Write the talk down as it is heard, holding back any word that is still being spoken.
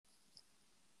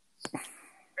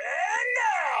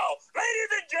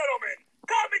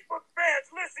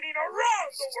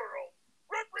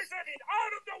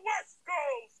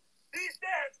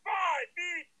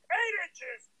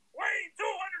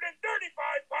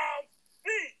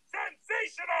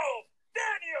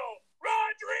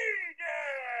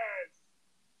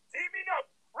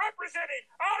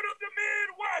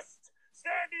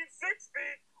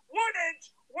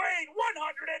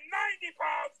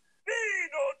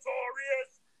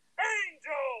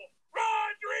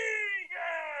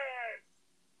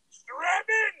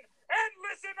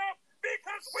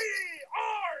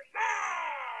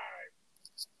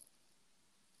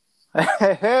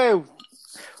Hey,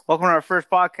 welcome to our first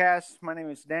podcast. My name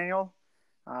is Daniel.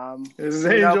 This is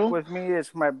Meeting up Angel. with me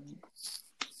is my.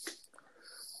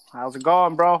 How's it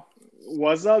going, bro?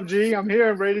 What's up, G? I'm here.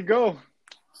 I'm ready to go.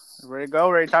 Ready to go?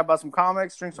 Ready to talk about some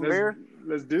comics, drink some Let's beer?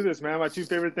 let's do this, man. My two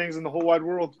favorite things in the whole wide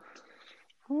world,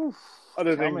 Whew.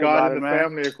 other Tell than me God about and it, the man.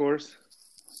 family, of course.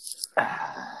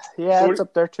 Yeah, So, it's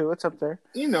up there too. It's up there.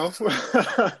 you know,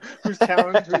 who's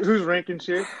counting? Who's ranking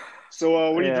shit?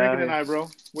 So, what are you drinking Yeah. tonight, bro?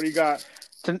 What do you got?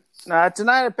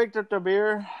 Tonight I picked up the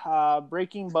beer,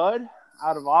 Breaking Bud,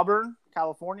 out of Auburn,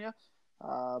 California,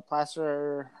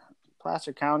 Placer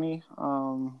County.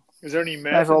 Is there any Nice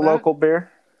meth in little that? local beer.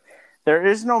 There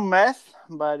is no meth,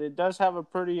 but it does have a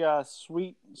pretty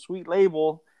sweet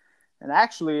label. And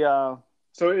actually,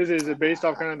 So, is it based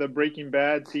off kind of the Breaking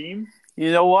Bad theme?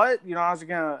 you know what? I was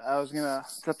gonna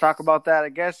talk about that. I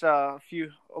guess a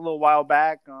little while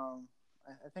back,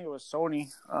 I think it was Sony,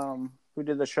 who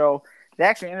did the show. They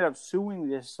actually ended up suing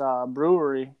this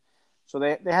brewery, so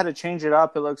they had to change it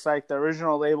up. It looks like the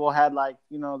original label had the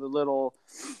little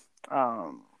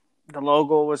um, the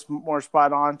logo was more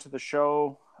spot on to the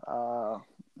show.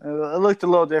 It looked a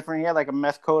little different. He had like a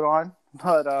meth coat on,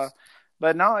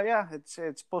 but no, yeah, it's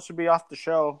supposed to be off the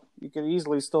show. You could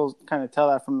easily still kind of tell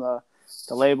that from the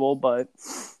label, but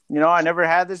I never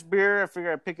had this beer. I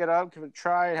figured I'd pick it up, give it a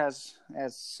try. It has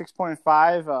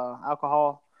 6.5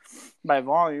 alcohol by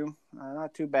volume.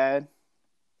 Not too bad.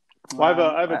 Well,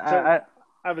 I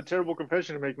I have a terrible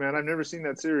confession to make, man. I've never seen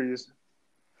that series.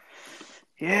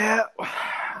 Yeah,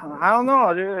 I don't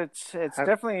know, dude. It's I,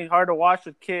 definitely hard to watch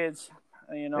with kids.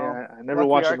 yeah, I never Luckily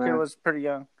watched it, our kid man. was pretty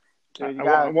young. Dude, I,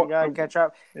 wa- I, you wa- gotta catch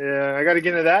up. Yeah, I got to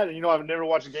get into that. And, I've never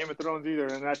watched Game of Thrones either,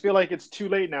 and I feel like it's too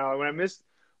late now.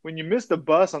 When you miss the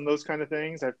bus on those kind of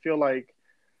things, I feel like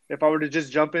if I were to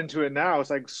just jump into it now, it's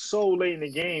like so late in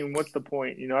the game. What's the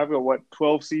point? I've got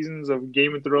 12 seasons of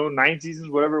Game of Thrones, 9 seasons,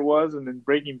 whatever it was, and then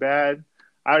Breaking Bad.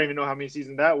 I don't even know how many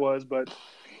seasons that was, but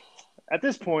at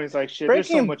this point, it's like shit. There's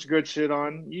so Breaking much good shit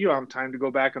on. You don't have time to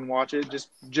go back and watch it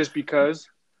just because.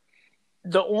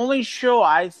 the only show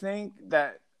I think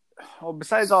that, well,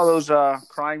 besides all those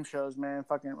crime shows, man,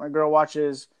 fucking my girl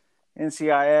watches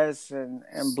NCIS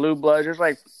and Blue Bloods. There's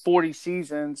like 40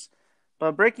 seasons,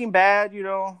 but Breaking Bad,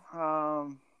 I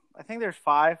think there's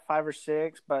five or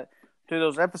six. But dude,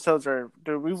 those episodes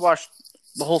dude. We watched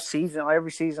the whole season,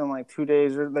 every season, like 2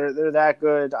 days. They're that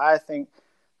good. I think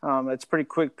it's pretty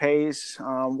quick pace.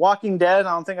 Walking Dead,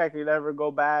 I don't think I could ever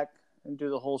go back and do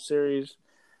the whole series.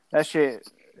 That shit.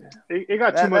 It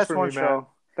got too much That's for one me, man. show.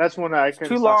 That's one I It's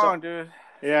couldn't too stop. So, long, dude.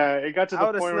 yeah, it got to I the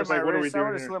would have point where slit it's my like, what are we wrist. I doing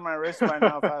would have here? slit my wrist by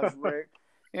now if I was Rick.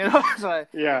 It's like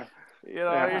Yeah, you're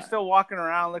yeah, still walking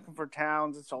around looking for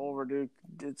towns. It's over, dude.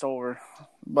 It's over.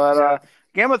 But yeah.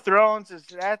 Game of Thrones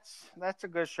that's a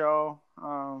good show.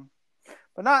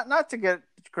 But not to get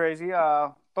crazy.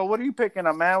 But what are you picking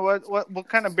up, man? What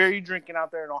kind of beer are you drinking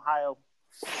out there in Ohio?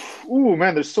 Ooh,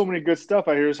 man, there's so many good stuff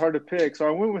out here. It's hard to pick. So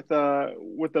I went with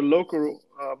the local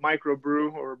micro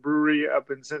brew or brewery up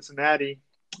in Cincinnati.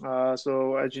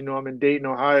 So as you know, I'm in Dayton,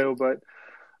 Ohio, but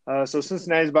so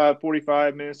Cincinnati's about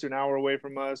 45 minutes to an hour away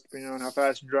from us, depending on how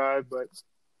fast you drive. But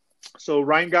so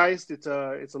Rhinegeist,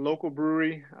 it's a local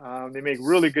brewery. They make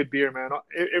really good beer, man.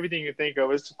 Everything you think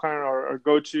of. It's kind of our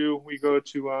go-to. We go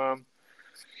to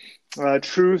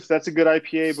Truth. That's a good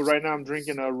IPA, but right now I'm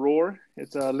drinking a Roar.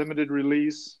 It's a limited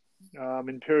release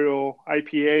Imperial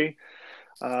IPA.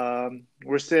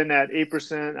 We're sitting at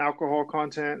 8% alcohol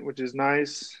content, which is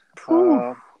nice.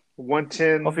 Whew.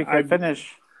 110. Hope you can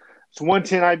finish. It's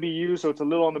 110 IBU, so it's a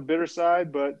little on the bitter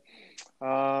side, but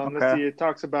let's Okay. see.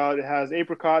 It has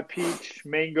apricot, peach,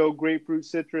 mango, grapefruit,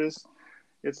 citrus.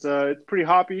 It's pretty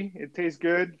hoppy. It tastes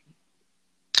good.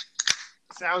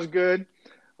 Sounds good.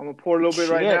 I'm gonna pour a little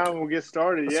bit right Shit. now, and we'll get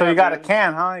started. So Yeah, you got a man.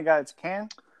 can, huh? You got its can.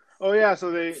 Oh yeah.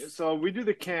 So we do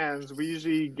the cans. We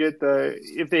usually get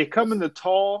if they come in the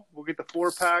tall, we'll get the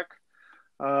 4-pack.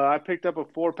 I picked up a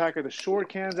 4-pack of the short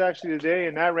cans actually today,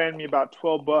 and that ran me about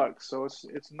 $12. So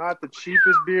it's not the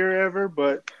cheapest beer ever,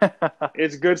 but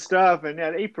it's good stuff. And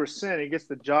at 8%, it gets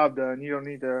the job done. You don't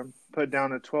need to put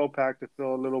down a 12-pack to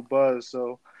feel a little buzz.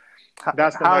 So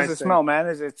that's the How does nice it thing. smell, man?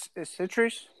 Is it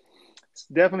citrus? It's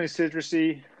definitely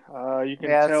citrusy. You can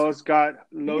Yeah, tell it's got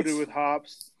loaded with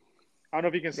hops. I don't know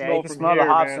if you can yeah, you smell can from smell the here,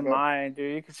 hops man, in but mine,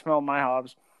 dude. You can smell my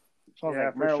hops. It smells yeah,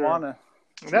 like for sure. marijuana.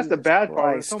 And that's the Jesus bad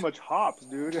part. There's so Christ. much hops,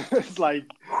 dude. It's like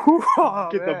Oh,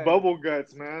 get the man. bubble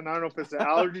guts, man. I don't know if it's an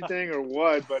allergy thing or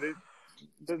what, but it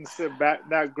doesn't sit back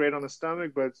that great on the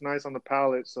stomach, but it's nice on the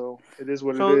palate. So it is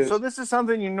what it So is. this is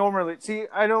something you normally see.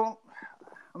 I'm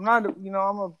not.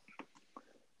 I'm a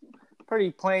pretty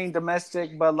plain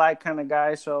domestic Bud Light kind of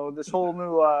guy. So this whole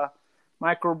new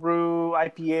microbrew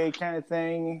IPA kind of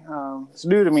thing, it's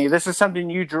new to me. This is something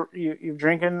you're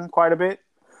drinking quite a bit.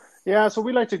 Yeah, so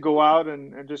we like to go out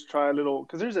and just try a little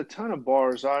because there's a ton of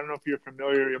bars. I don't know if you're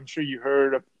familiar. I'm sure you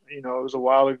heard of, it was a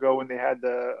while ago when they had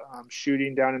the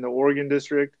shooting down in the Oregon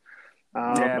district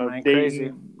Yeah, of man, crazy.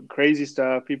 Dayton. Crazy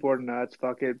stuff. People are nuts.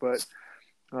 Fuck it. But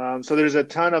so there's a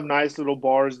ton of nice little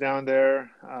bars down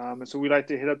there. And so we like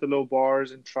to hit up the little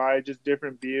bars and try just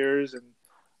different beers. And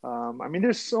I mean,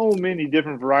 there's so many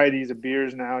different varieties of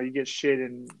beers now. You get shit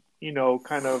in,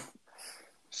 kind of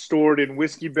stored in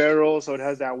whiskey barrels, so it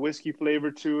has that whiskey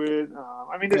flavor to it.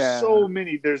 I mean, there's Yeah, so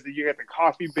many. You got the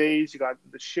coffee base, you got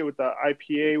the shit with the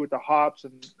IPA with the hops,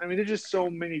 and I mean, there's just so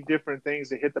many different things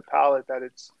to hit the palate that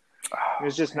it's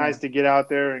just nice to get out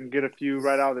there and get a few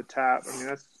right out of the tap. I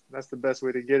mean, that's the best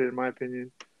way to get it, in my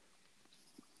opinion.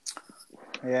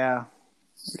 yeah.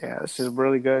 This is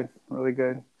really good, really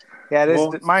good. Yeah, it is.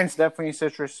 Well, Mine's definitely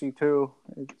citrusy too.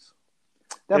 It's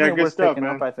yeah, definitely good worth stuff, picking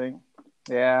man. up, I think.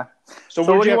 Yeah. So So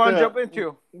where'd what do you you have want to to? jump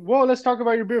into? Well, let's talk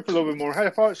about your beer for a little bit more. How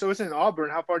far? So it's in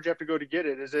Auburn. How far did you have to go to get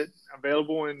it? Is it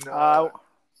available in I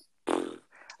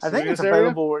think it's Salinas area?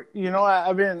 available.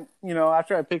 I've been,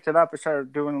 after I picked it up, I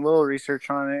started doing a little research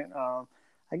on it.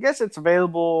 I guess it's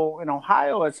available in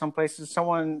Ohio at some places.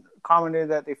 Someone commented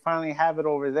that they finally have it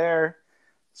over there,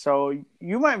 so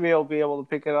you might be able to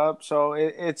pick it up. So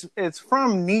it's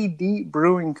from Knee Deep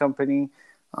Brewing Company.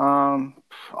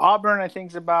 Auburn, I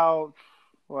think, is about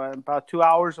 2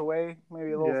 hours away,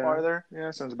 maybe a little Yeah, farther.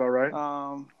 yeah, sounds about right.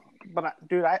 But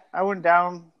dude, I went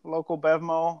down local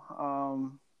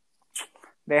Bevmo.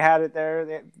 They had it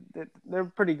there. They're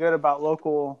pretty good about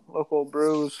local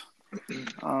brews.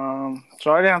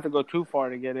 So I didn't have to go too far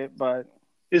to get it, but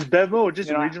Is Bevo just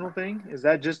you a know, regional thing? Is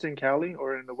that just in Cali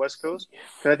or in the West Coast?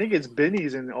 Because I think it's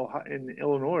Benny's in Ohio, in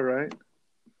Illinois, right?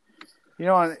 I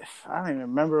don't even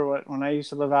remember when I used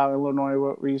to live out in Illinois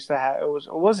what we used to have.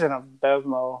 It wasn't a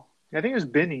Bevmo. I think it was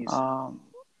Benny's.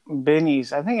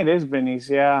 Benny's. I think it is Benny's.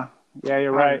 Yeah, you're I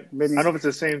don't, right. I don't Benny's. know if it's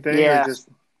the same thing or Yeah, just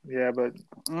but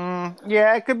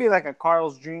yeah. It could be like a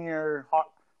Carl's Jr.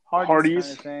 Hardee's kind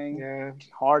Hardee's. of thing. Yeah,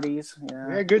 Hardee's.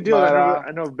 Yeah, yeah, good deal. but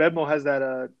I know Bevmo has that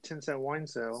 10-cent wine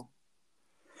sale.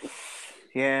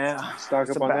 yeah, Stock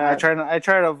it's up a on bad. that. I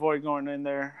try to avoid going in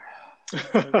there.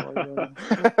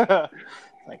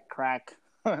 Like crack.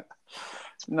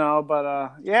 No,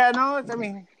 but yeah, no. I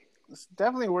mean, it's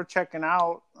definitely worth checking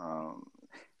out.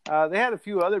 They had a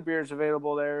few other beers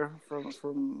available there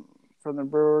from the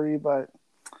brewery, but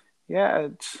yeah,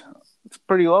 it's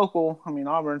pretty local. I mean,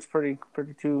 Auburn's pretty Yeah,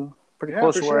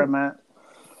 close for to where sure. I'm at.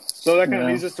 So that kind of Yeah,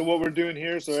 leads us to what we're doing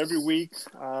here. So every week,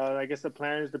 I guess the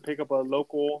plan is to pick up a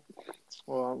local.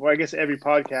 Well, I guess every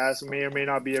podcast may or may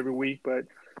not be every week, but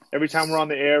every time we're on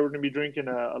the air, we're going to be drinking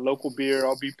a local beer.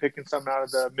 I'll be picking some out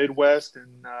of the Midwest,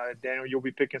 and Daniel, you'll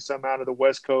be picking some out of the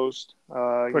West Coast.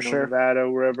 for sure. Nevada,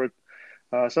 wherever.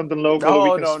 Something local that we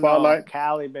Oh can no, spotlight.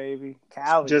 Cali, baby,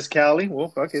 Cali, Just Cali.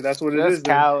 Well, okay, that's what it is just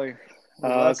then. Cali. We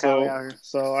love Cali out here.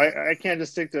 So I can't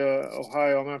just stick to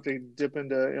Ohio. I'm gonna have to dip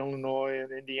into Illinois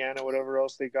and Indiana, whatever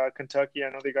else they got. Kentucky, I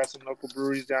know they got some local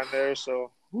breweries down there,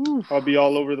 so I'll be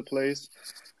all over the place.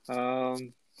 For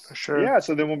sure. Yeah,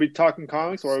 so then we'll be talking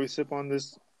comics while we sip on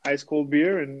this ice cold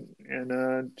beer and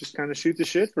just kind of shoot the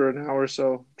shit for an hour or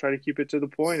so. Try to keep it to the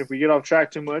point. If we get off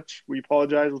track too much, we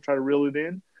apologize. We'll try to reel it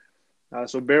in.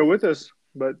 So bear with us.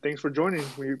 But thanks for joining.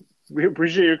 We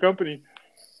appreciate your company.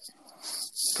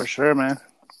 For sure, man.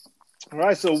 All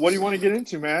right, so what do you want to get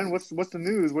into, man? What's the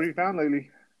news? What have you found lately?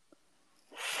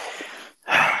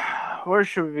 Where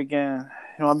should we begin?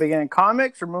 You want to begin in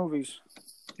comics or movies?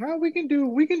 Well, we can do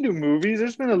movies.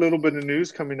 There's been a little bit of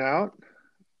news coming out.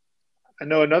 I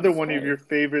know another one of your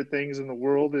favorite things in the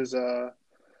world is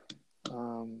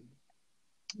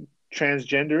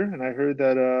transgender, and I heard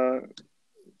that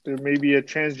there may be a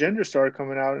transgender star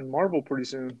coming out in Marvel pretty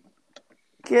soon.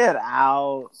 Get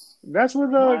out. That's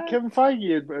what Kevin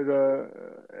Feige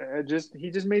he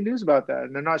just made news about that,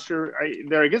 and I'm not sure.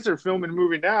 I guess they're filming a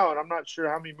movie now, and I'm not sure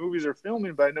how many movies they're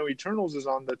filming, but I know Eternals is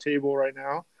on the table right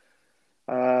now.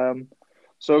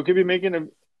 So it could be making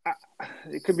an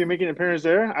appearance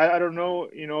there. I don't know,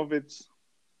 if it's.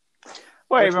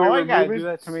 Wait, man, why you gotta do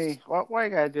that to me? Why you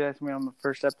gotta do that to me on the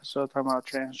first episode talking about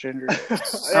transgender?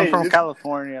 I'm from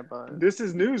California, but this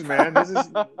is news, man.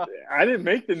 I didn't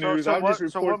make the news. I just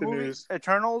report the news.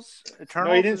 Eternals.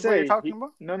 No, he didn't say. What you're talking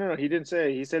about? No. He didn't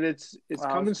say. He said it's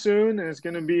coming soon, and it's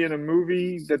going to be in a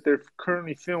movie that they're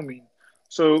currently filming.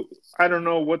 So I don't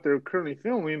know what they're currently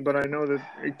filming, but I know that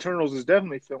Eternals is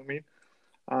definitely filming.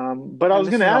 But I was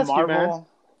going to ask you, man.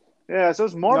 Yeah, so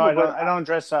it's No, Marvel, I but don't. I don't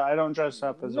dress up. I don't dress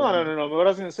up as a no, no, woman. no, no. But what I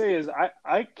was gonna say is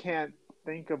I can't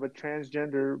think of a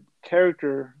transgender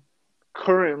character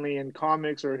currently in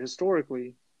comics or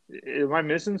historically. Am I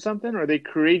missing something? Or are they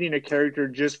creating a character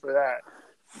just for that?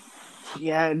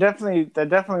 Yeah, it definitely. That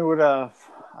definitely would have.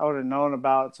 I would have known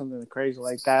about something crazy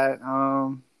like that.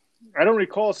 I don't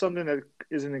recall something that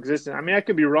isn't existent. I mean, I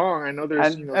could be wrong. I know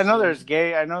there's, I you know, I know some. there's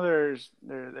gay. I know there's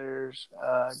gay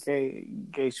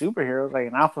superheroes like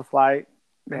an Alpha Flight.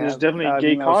 They There's have. definitely I gay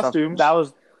mean, that costumes,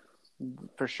 was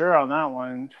for sure on that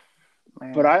one,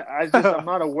 but man. I'm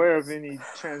not aware of any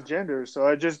transgenders. So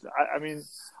I mean,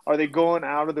 are they going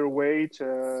out of their way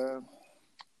to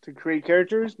create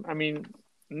characters? I mean,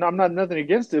 no, I'm not nothing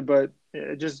against it, but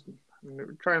it just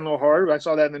trying a little hard. I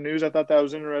saw that in the news. I thought that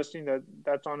was interesting that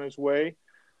that's on its way.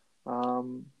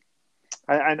 Um,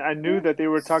 I knew that they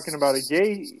were talking about a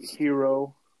gay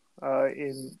hero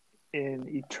in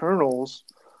Eternals,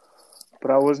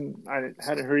 but I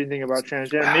hadn't heard anything about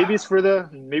transgender. Maybe it's for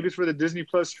the Disney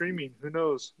Plus streaming. Who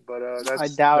knows? But I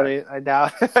that's doubt that. it. I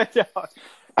doubt it. I doubt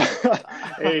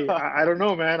Hey, it. I don't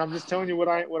know, man. I'm just telling you what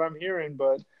I'm hearing,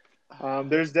 but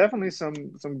there's definitely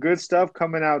some good stuff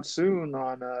coming out soon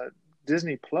on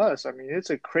Disney Plus. I mean, it's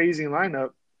a crazy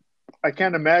lineup. I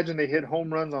can't imagine they hit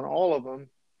home runs on all of them.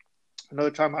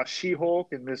 Another time about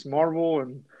She-Hulk and Miss Marvel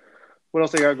and what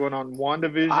else they got going on? I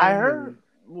WandaVision heard. and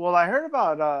Well, I heard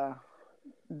about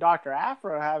Doctor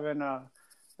Afro having a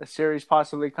series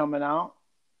possibly coming out.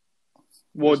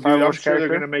 The well, Star dude, I'm Wars sure they're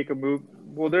gonna character. make a move.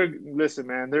 Well, listen,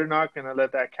 man, they're not gonna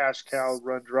let that cash cow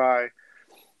run dry.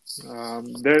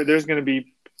 There's gonna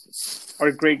be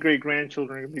our great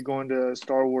grandchildren are gonna be going to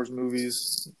Star Wars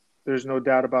movies. There's no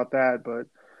doubt about that. But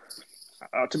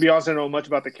to be honest, I don't know much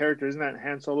about the character. Isn't that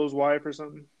Han Solo's wife or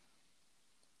something?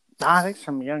 Nah, I think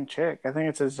some young chick. I think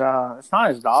it's his. It's not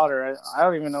his daughter. I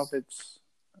don't even know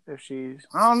if she's.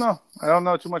 I don't know. I don't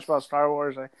know too much about Star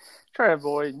Wars. I try to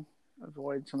avoid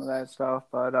some of that stuff.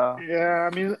 But Yeah,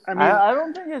 I mean, I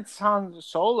don't think it's Han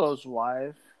Solo's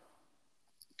wife.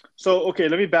 so okay,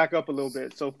 let me back up a little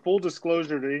bit. So full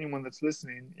disclosure to anyone that's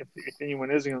listening, if anyone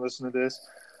is going to listen to this,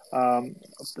 um,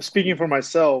 speaking for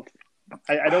myself,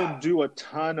 I don't do a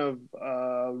ton of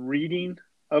reading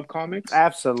of comics.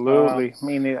 Absolutely. Um, I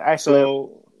mean, I flip.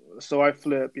 so so I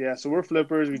flip, yeah. So we're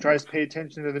flippers. We try to pay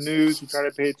attention to the news. We try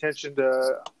to pay attention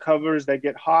to covers that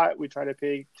get hot. We try to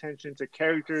pay attention to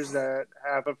characters that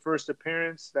have a first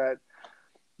appearance that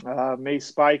may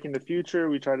spike in the future.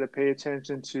 We try to pay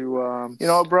attention to. You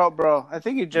know, bro. I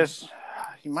think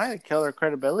you might have killed our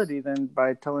credibility then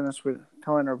by telling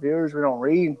our viewers we don't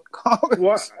read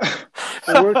What? comics.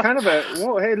 Well, we're kind of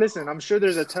well. Hey, listen, I'm sure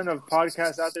there's a ton of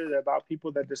podcasts out there about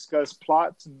people that discuss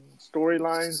plots and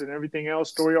storylines and everything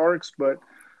else, story arcs. But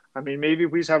I mean, maybe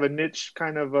we just have a niche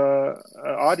kind of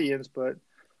audience. But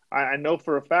I know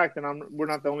for a fact that we're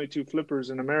not the only two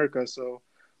flippers in America. So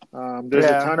there's a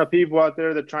Yeah, ton of people out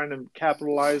there that are trying to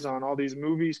capitalize on all these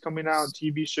movies coming out,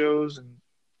 TV shows, and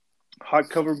hot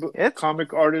cover it's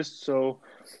comic artists. So,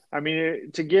 I mean,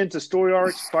 to get into story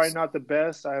arcs, probably not the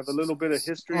best. I have a little bit of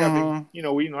history. I've been,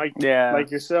 mm-hmm. we Yeah.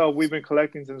 like yourself, we've been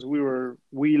collecting since we were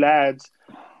wee lads.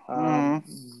 Um,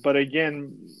 Mm-hmm. but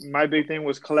again, my big thing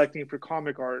was collecting for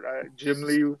comic art. Jim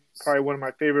Lee, probably one of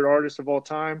my favorite artists of all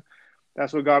time.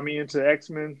 That's what got me into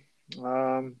X-Men.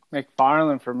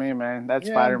 McFarlane for me, man. That's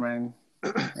Yeah, Spider Man.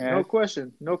 Yeah, no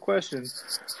question, no question.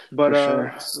 for But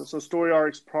sure. so story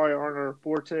arcs probably aren't our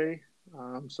forte.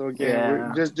 So again,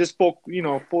 we're Yeah, just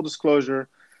full disclosure.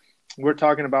 We're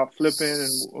talking about flipping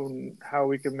and how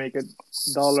we can make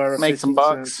 $1 out of make some 15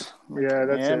 cents. bucks. Yeah,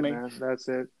 that's Yeah, it, make. man. That's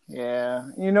it. Yeah,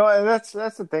 you know that's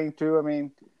the thing too. I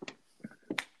mean,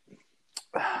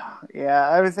 yeah,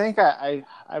 I would think I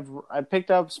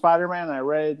picked up Spider Man. I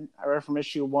read from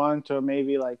issue 1 to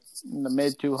maybe like in the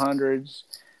mid 200s.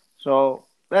 So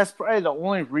that's probably the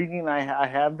only reading I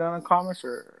have done in comics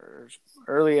or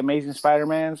early Amazing Spider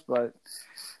Mans. But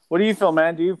what do you feel,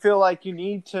 man? Do you feel like you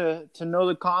need to know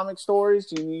the comic stories?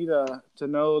 Do you need to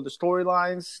know the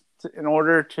storylines in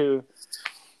order to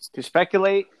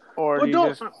speculate, or Well, do you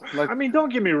just I look? mean, don't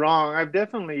get me wrong. I've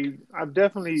definitely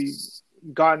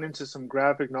gotten into some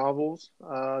graphic novels.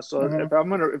 So Mhm.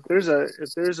 if there's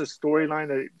a storyline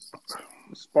that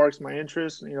sparks my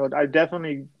interest, I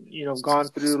definitely, gone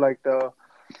through like the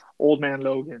Old Man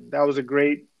Logan. That was a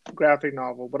great graphic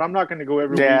novel, but I'm not going to go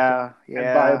every week Yeah,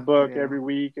 and buy a yeah, book yeah. every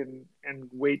week and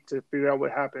wait to figure out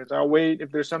what happens. I'll wait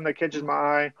if there's something that catches my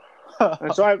eye.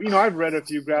 And so I've read a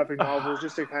few graphic novels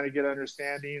just to kind of get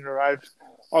understanding, or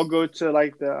I'll go to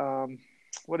like the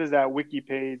what is that wiki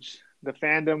page, the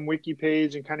fandom wiki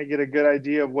page, and kind of get a good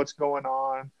idea of what's going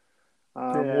on.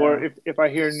 Or Yeah. if I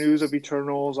hear news of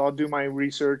Eternals, I'll do my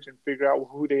research and figure out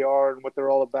who they are and what they're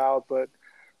all about. But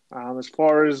as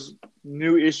far as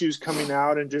new issues coming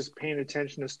out and just paying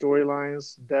attention to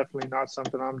storylines, definitely not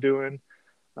something I'm doing.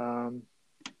 Um,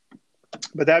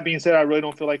 but that being said, I really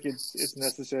don't feel like it's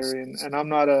necessary, and I'm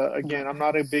not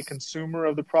a big consumer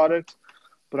of the product,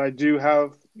 but I do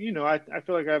have, I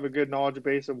feel like I have a good knowledge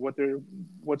base of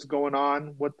what's going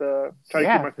on, try to keep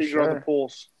Yeah, my for finger on the sure.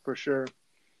 pulse for sure.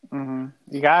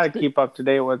 You gotta keep up to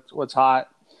date with what's hot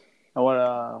and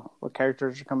what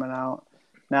characters are coming out.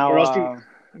 Or Now, else you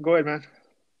go ahead, man.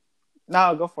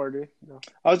 no, go for it, dude. Go.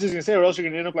 I was just gonna say, or else you're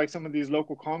gonna end up like some of these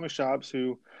local comic shops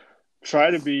who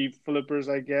try to be flippers,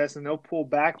 I guess, and they'll pull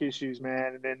back issues,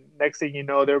 man. And then next thing you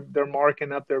know, they're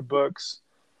marking up their books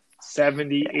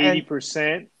 70, And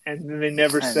 80%, and then they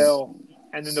never and sell.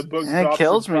 And then the book and it drops in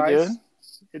kills me, dude. price.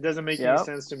 It doesn't make any Yep.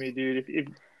 sense to me,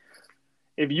 dude.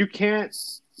 If you can't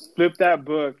flip that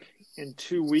book in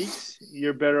 2 weeks,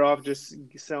 you're better off just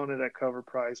selling it at cover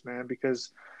price, man,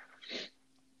 because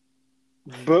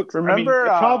books, I mean, Remember,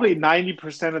 probably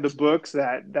 90% of the books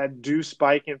that do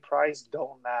spike in price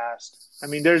don't last. I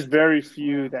mean, there's very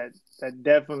few that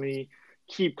definitely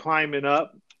keep climbing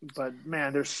up, but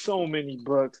man, there's so many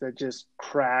books that just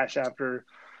crash after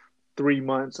 3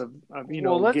 months of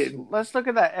well, getting. let's look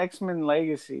at that X-Men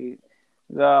Legacy,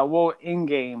 the in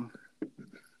game.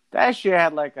 That shit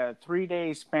had like a 3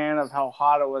 day span of how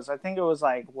hot it was. I think it was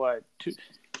like what two?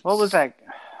 What was that?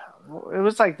 It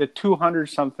was like the 200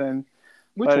 something.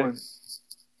 Which But one?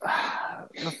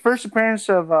 the first appearance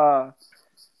of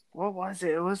what was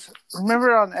it? It was,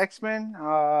 remember on X-Men.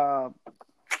 I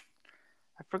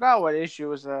forgot what issue it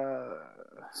was. Oh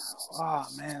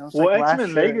man, it was Well, like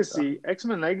last year. X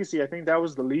Men Legacy. I think that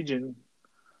was the Legion.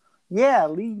 Yeah,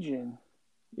 Legion.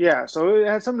 Yeah, so it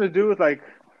had something to do with like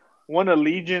one of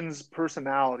Legion's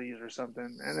personalities or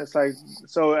something, and it's like,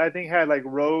 so I think it had like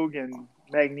Rogue and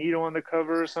Magneto on the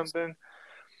cover or something.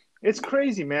 It's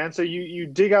crazy, man. So you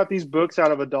dig out these books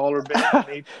out of a dollar bin,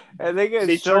 and And they get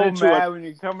they turn so into mad when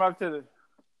you come up to the.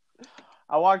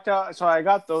 I walked out, so I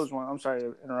got those ones. I'm sorry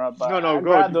to interrupt, but no, I go ahead,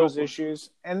 grabbed go those for it. issues,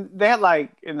 and they had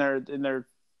like in their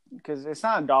because it's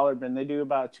not a dollar bin. They do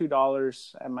about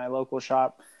 $2 at my local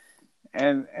shop,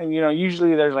 and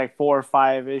usually there's like 4 or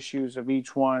 5 issues of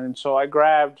each one. And so I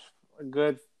grabbed a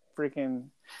good freaking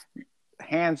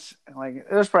hands, like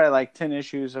it was probably like 10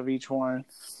 issues of each one.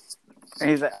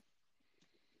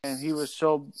 And he was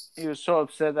so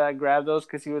upset that I grabbed those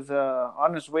because he was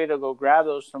on his way to go grab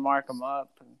those to mark them up.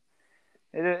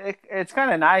 And it's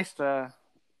kind of nice to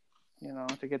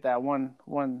to get that one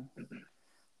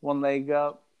leg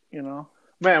up.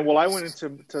 Man, well, I went into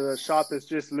the shop that's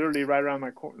just literally right around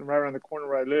right around the corner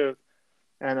where I live,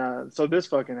 and so this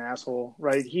fucking asshole,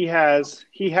 right? He had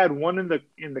one in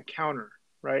the counter,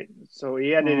 right? So he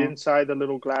had it Mm-hmm. inside the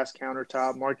little glass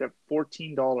countertop, marked at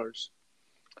 $14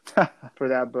 for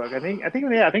that book. I think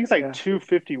it's like Yeah.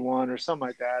 251 or something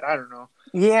like that. I don't know,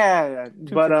 Yeah,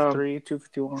 but 253,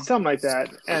 251. something like that.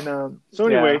 And so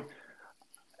Yeah. anyway,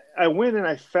 I went and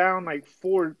I found like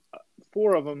four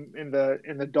of them in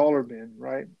the dollar bin,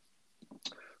 right?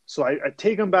 So I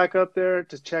take them back up there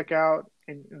to check out,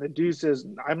 and the dude says,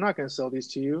 "I'm not going to sell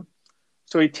these to you."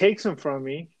 So he takes them from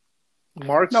me,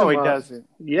 marks No, them he up. doesn't.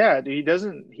 Yeah, dude, he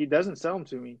doesn't sell them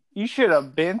to me. You should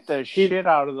have bent the He shit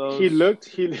out of he those. looked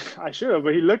he I should have,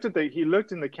 but he looked in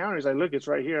the counter. He's like, "Look, it's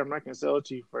right here. I'm not going to sell it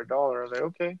to you for $1." I was like,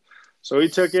 "Okay." So he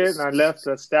took it, and I left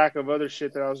a stack of other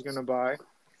shit that I was going to buy.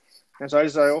 And so I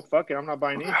just like, "Oh fuck it, I'm not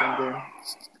buying anything then."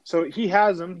 So he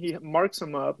has them. He marks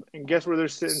them up, and guess where they're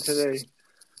sitting today?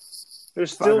 They're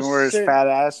Fucking where his fat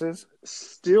asses.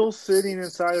 still sitting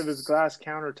inside of his glass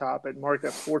countertop at marked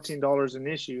at $14 an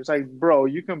issue. It's like, bro,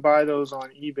 you can buy those on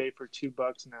eBay for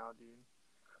 $2 now, dude.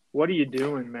 What are you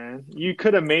doing, man? You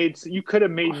could have made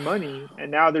money, and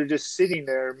now they're just sitting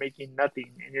there making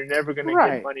nothing, and you're never gonna get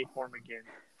Right. money for them again.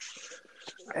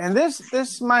 And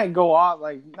this might go off,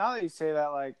 like, now that you say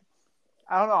that, like,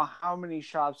 I don't know how many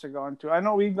shops I've gone to. I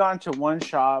know we've gone to one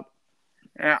shop.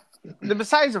 Yeah.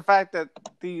 Besides the fact that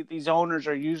these owners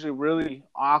are usually really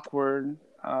awkward,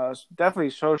 definitely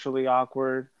socially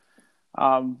awkward,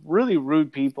 really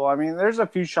rude people. I mean, there's a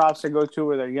few shops I go to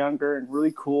where they're younger and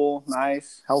really cool,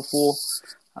 nice, helpful.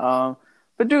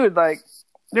 But dude, like,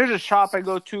 there's a shop I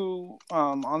go to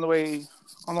on the way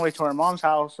to our mom's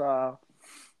house.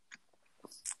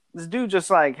 This dude just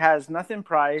like has nothing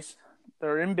priced.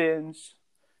 They're in bins.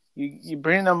 You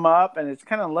bring them up, and it's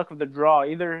kind of luck of the draw.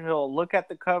 Either he'll look at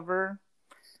the cover,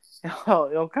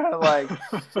 he'll kind of like,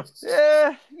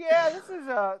 this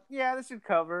is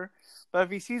cover. But if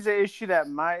he sees an issue that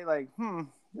might like,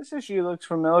 this issue looks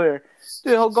familiar.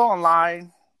 Dude, he'll go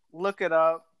online, look it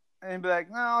up, and be like,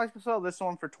 no, I can sell this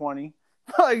one for 20.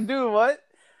 Like, dude, what?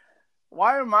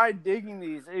 Why am I digging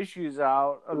these issues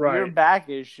out of your back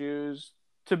issues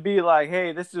to be like,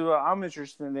 hey, this is what I'm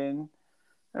interested in?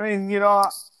 I mean, you know,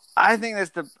 I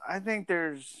think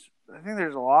there's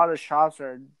a lot of shops that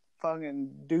are fucking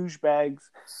douchebags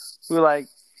who like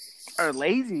are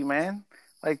lazy, man.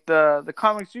 Like the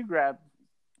comics you grab,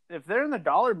 if they're in the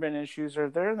dollar bin issues or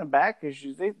if they're in the back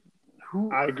issues,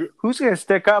 who's gonna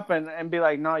stick up and be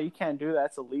like, no, you can't do that.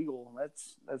 That's illegal.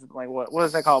 That's like what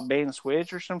is that called? Bait and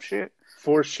switch or some shit.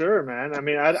 For sure, man. I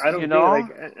mean, I don't get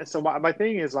like. So my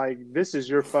thing is like, this is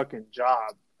your fucking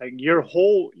job. Like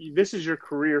this is your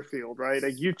career field, right?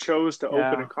 Like you chose to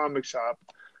open a comic shop.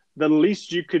 The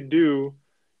least you could do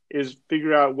is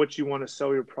figure out what you want to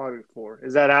sell your product for.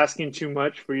 Is that asking too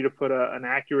much for you to put an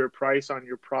accurate price on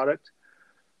your product?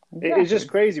 Exactly. It's just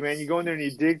crazy, man. You go in there and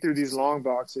you dig through these long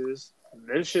boxes.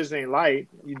 This shit ain't light.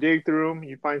 You dig through them.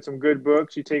 You find some good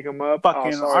books. You take them up.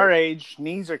 Fucking our age,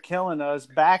 knees are killing us.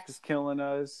 Back is killing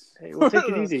us. Hey, well, take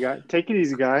it easy, guy. Take it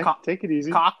easy, guy. Take it easy.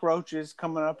 Cockroaches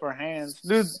coming up our hands,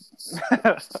 dude.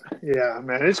 Yeah,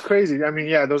 man, it's crazy. I mean,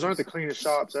 yeah, those aren't the cleanest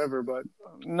shops ever, but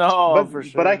for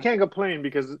sure. But I can't complain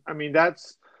because I mean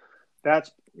that's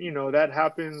that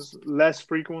happens less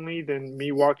frequently than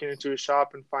me walking into a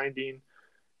shop and finding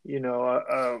a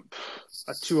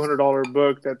 $200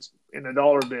 book that's in a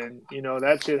dollar bin.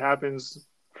 That shit happens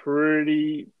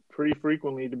pretty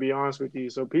frequently, to be honest with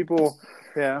you. So people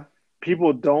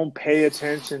don't pay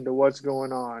attention to what's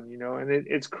going on, and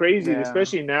it's crazy,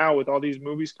 especially now with all these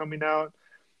movies coming out,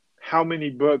 how many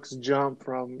books jump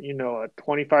from, a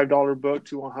 $25 book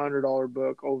to a $100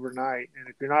 book overnight. And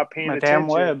if you're not paying attention, damn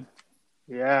web.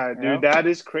 Yeah, dude, that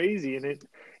is crazy. And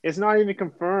it's not even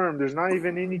confirmed. There's not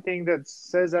even anything that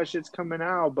says that shit's coming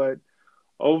out. But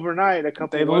overnight, a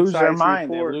couple they lose their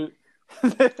mind.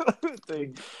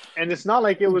 And it's not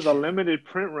like it was a limited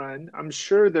print run. I'm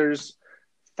sure there's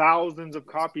thousands of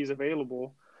copies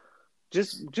available.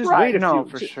 Just wait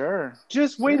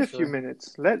Just wait a few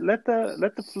minutes. Let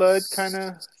the flood kind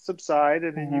of subside,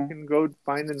 and then you can go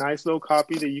find a nice little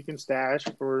copy that you can stash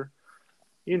for.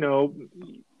 You're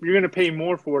going to pay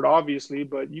more for it, obviously,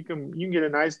 but you can get a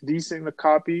nice, decent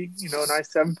copy, a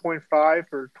nice 7.5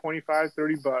 for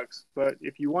 $25-$30. But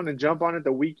if you want to jump on it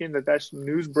the weekend that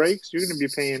news breaks, you're going to be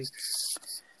paying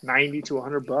 $90 to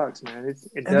 $100, man.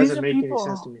 It doesn't make any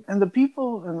sense to me. And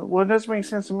what doesn't make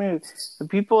sense to me is the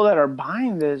people that are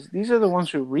buying this, these are the ones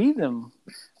who read them.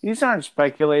 These aren't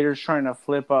speculators trying to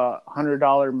flip a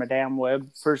 $100 Madame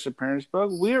Web first appearance book.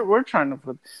 We're trying to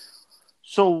flip.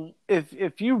 So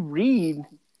if you read,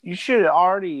 you should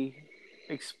already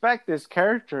expect this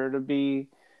character to be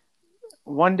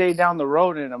one day down the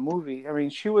road in a movie. I mean,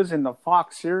 she was in the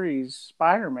Fox series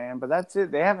Spider-Man, but that's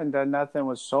it. They haven't done nothing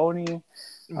with Sony.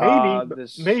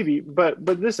 Maybe, but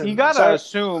listen, you gotta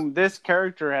assume this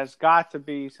character has got to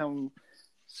be some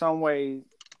way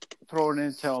thrown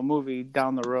into a movie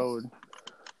down the road.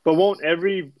 But won't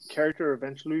every character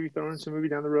eventually be thrown into a movie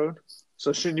down the road?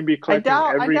 So shouldn't you be collecting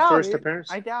every first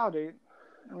appearance? I doubt it.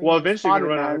 I mean, well, eventually you're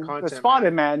going to run out of content. The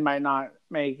Spotted Man might not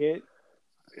make it.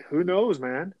 Who knows,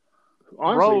 man?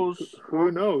 Honestly, Rose.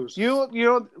 Who knows?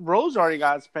 Rose already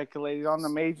got speculated on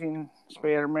Amazing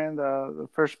Spider-Man, the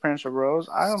first appearance of Rose.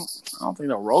 I don't think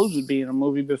that Rose would be in a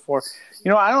movie before.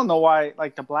 I don't know why,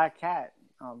 like the Black Cat.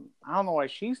 I don't know why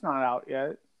she's not out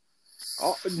yet.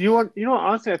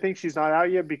 Honestly, I think she's not out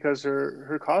yet because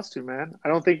her costume, man. I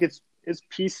don't think it's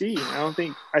PC.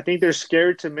 I think they're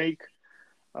scared to make,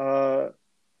 a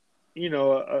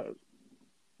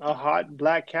hot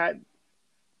Black Cat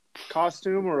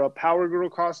costume or a Power Girl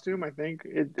costume. I think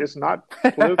it's not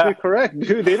politically correct,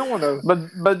 dude. They don't want to.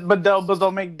 But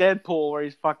they'll make Deadpool where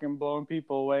he's fucking blowing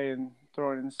people away and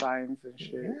throwing in signs and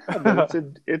shit. Yeah, but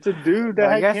it's a dude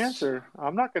that had cancer.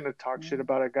 I'm not gonna talk shit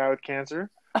about a guy with cancer.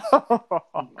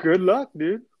 Good luck,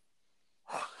 dude.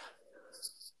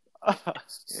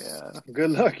 Yeah.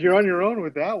 Good luck. You're on your own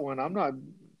with that one. I don't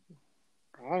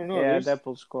know. Yeah,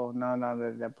 Deadpool's cool. No,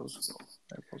 Deadpool's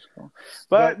cool.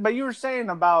 But you were saying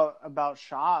about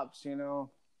shops, and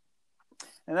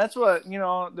that's what,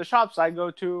 the shops I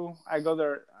go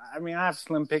there. I mean, I have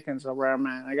slim pickings of where I'm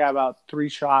at. I got about 3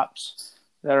 shops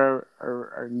that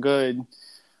are good.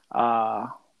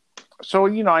 So,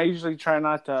 I usually try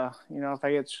not to,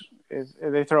 if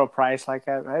they throw a price like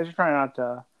that, I just try not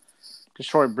to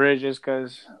destroy bridges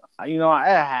because, I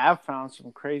have found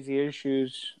some crazy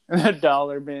issues in the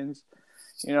dollar bins.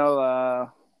 I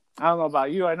don't know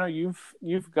about you. I know you've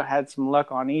had some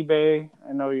luck on eBay.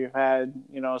 I know you've had,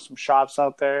 some shops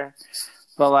out there.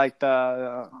 But like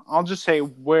I'll just say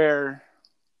where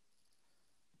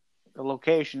the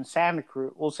location, Santa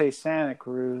Cruz. We'll say Santa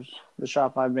Cruz, the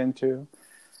shop I've been to.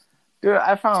 Dude,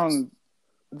 I found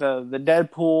the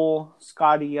Deadpool,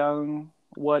 Scotty Young,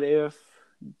 What If,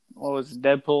 what was it,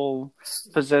 Deadpool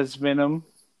possessed Venom.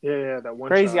 Yeah, that one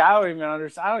Crazy. shot. I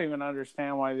don't even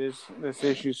understand why this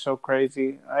issue is so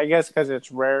crazy. I guess because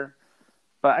it's rare,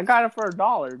 but I got it for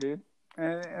 $1, dude,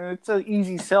 and it's an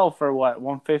easy sell for what,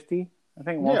 150. I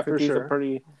think Yeah, for 150 is a sure.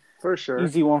 pretty For sure.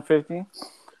 easy 150.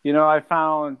 You know, I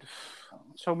found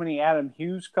so many Adam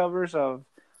Hughes covers of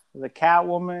the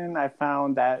Catwoman. I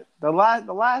found that the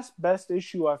last best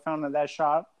issue I found at that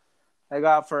shop, I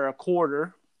got for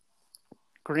 $25.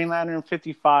 Green Lantern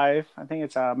 55. I think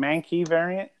it's a Mankey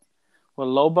variant with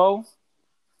Lobo.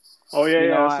 Oh yeah, You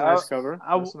know, that's a nice cover.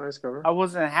 That's a nice cover. I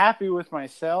wasn't happy with my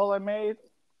sale I made,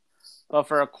 but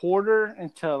for $25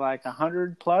 into like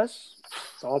 100 plus,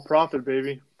 It's all profit,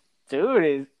 baby.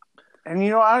 dude. And you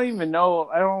know, I don't even know.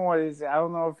 I don't know what is. I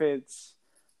don't know if it's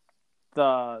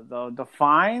the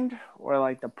find or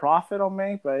like the profit I'll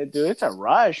make, but dude, it's a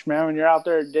rush, man. When you're out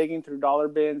there digging through dollar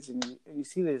bins and you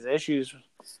see these issues,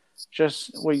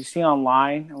 just what you see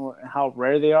online and how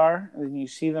rare they are, and then you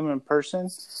see them in person,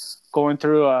 going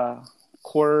through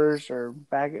quarters or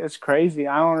back. It's crazy.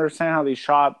 I don't understand how these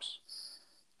shops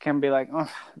can be like,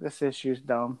 oh, this issue's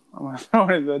dumb. I'm gonna throw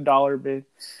it in the dollar bin.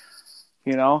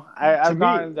 You know, I've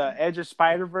gotten the Edge of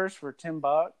Spider-Verse for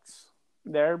 $10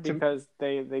 there because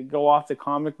they go off the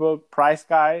comic book price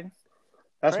guide.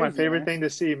 That's Crazy, my favorite thing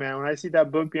to see, man. When I see that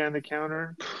book behind the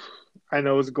counter, I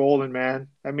know it's golden, man.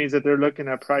 That means that they're looking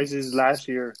at prices last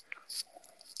year.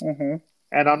 Mm-hmm.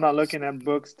 And I'm not looking at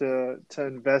books to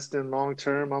invest in long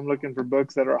term. I'm looking for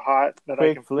books that are hot that Quick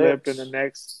I can flips. flip in the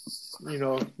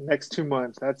next 2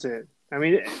 months. That's it. I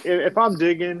mean, if I'm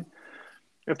digging,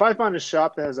 if I find a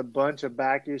shop that has a bunch of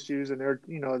back issues and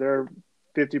they're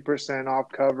 50%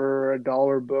 off cover or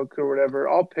 $1 book or whatever,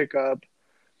 I'll pick up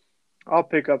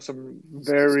some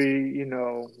very,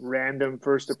 random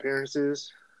first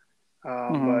appearances.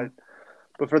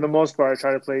 But for the most part, I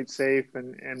try to play it safe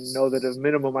and know that at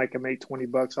minimum I can make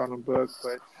 $20 on a book.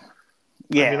 But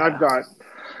yeah, I mean,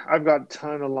 I've got a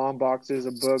ton of long boxes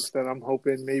of books that I'm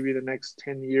hoping maybe the next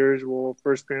 10 years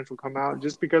first appearance will come out,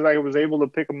 just because I was able to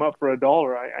pick them up for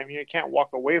 $1. I mean, I can't walk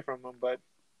away from them, but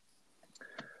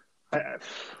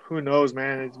who knows,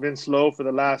 man? It's been slow for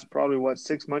the last probably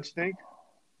 6 months, you think?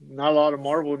 Not a lot of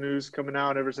Marvel news coming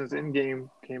out ever since Endgame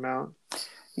came out.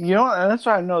 You know, and that's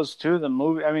what I noticed too. The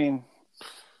movie. I mean,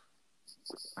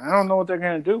 I don't know what they're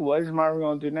gonna do. What is Marvel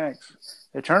gonna do next?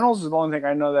 Eternals is the only thing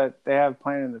I know that they have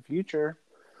planned in the future.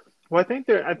 Well,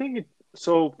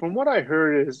 so from what I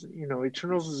heard is,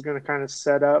 Eternals is going to kind of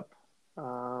set up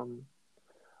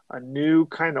a new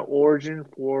kind of origin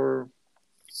for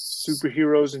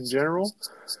superheroes in general.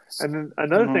 And then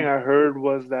another thing I heard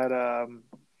was that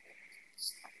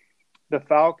the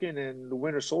Falcon and the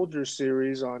Winter Soldier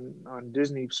series on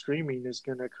Disney streaming is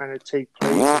going to kind of take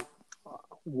place.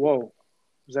 Whoa,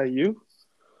 is that you?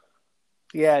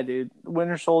 Yeah, dude.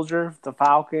 Winter Soldier, the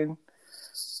Falcon.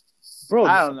 Bro,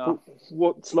 I don't know.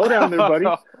 Well, slow down there, buddy.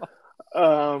 What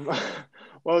I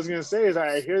was going to say is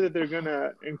I hear that they're going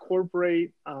to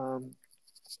incorporate a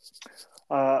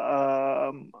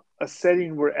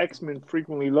setting where X-Men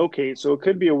frequently locate. So it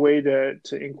could be a way to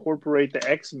incorporate the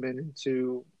X-Men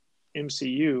into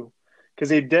MCU, because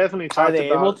they definitely talked about. Are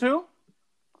they able to?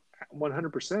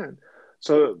 100%.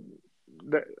 So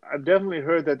I've definitely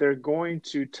heard that they're going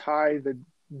to tie the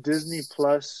Disney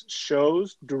Plus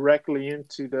shows directly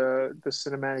into the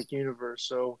cinematic universe.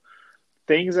 So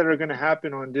things that are going to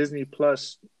happen on Disney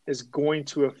Plus is going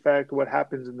to affect what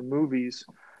happens in the movies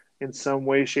in some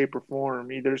way, shape, or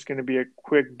form. Either it's going to be a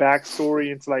quick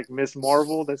backstory into like Miss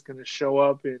Marvel that's going to show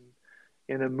up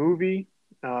in a movie.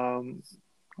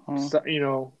 So, I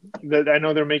know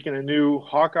they're making a new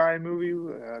Hawkeye movie,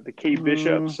 the Kate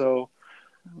Bishop. So,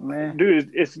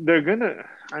 dude, they're gonna.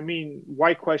 I mean,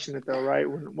 why question it though, right?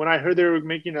 When I heard they were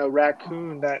making a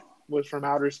raccoon that was from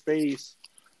outer space,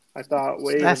 I thought,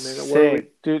 wait a minute,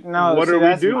 what are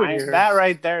we doing here? That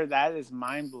right there, that is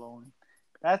mind blowing.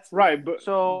 That's right, but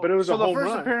it was a the home first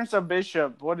run. appearance of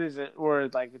Bishop. What is it? Or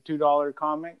like a $2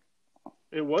 comic?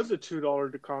 It was a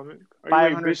 $2 comic.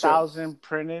 500,000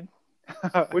 printed.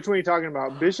 Which one are you talking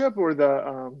about, Bishop or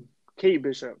the Kate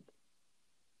Bishop?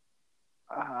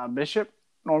 Bishop,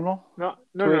 normal. No.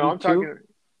 I'm talking.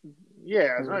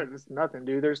 Yeah, it's nothing,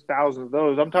 dude. There's thousands of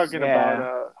those. I'm talking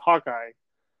about Hawkeye,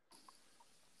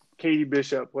 Katie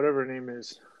Bishop, whatever her name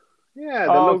is. Yeah,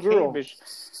 the little girl.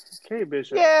 Kate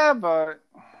Bishop. Yeah, but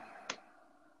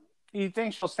you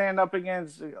think she'll stand up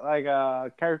against like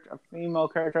a female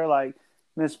character like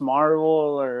Miss Marvel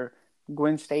or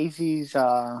Gwen Stacy's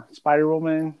Spider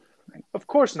Woman? Of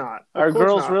course not. Of Are course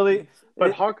girls not. really?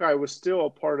 But Hawkeye was still a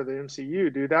part of the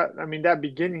MCU, dude. That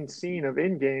beginning scene of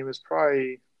Endgame is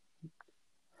probably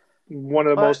one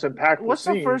of the most impactful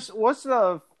scenes.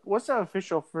 What's the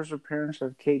official first appearance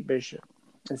of Kate Bishop?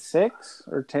 Is 6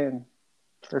 or 10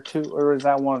 or 2 or is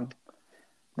that one?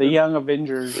 The Young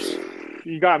Avengers.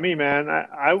 You got me, man.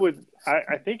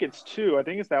 I think it's 2. I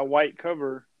think it's that white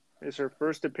cover is her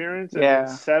first appearance, and then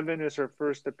 7 is her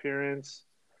first appearance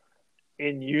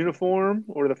in uniform,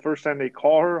 or the first time they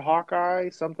call her Hawkeye,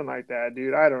 something like that,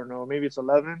 dude. I don't know. Maybe it's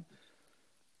 11.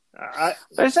 How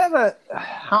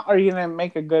are you gonna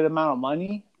make a good amount of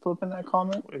money flipping that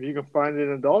comic? If you can find it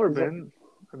in a dollar bin.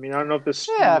 I mean, I don't know if the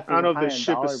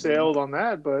ship has sailed on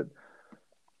that, but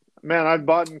man, I've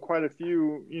bought in quite a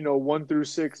few, 1 through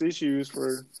 6 issues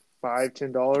for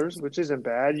 $5-10, which isn't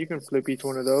bad. You can flip each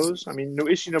one of those. I mean,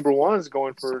 issue number 1 is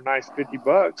going for a nice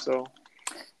 $50. So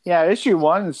yeah, issue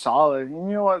 1 is solid. You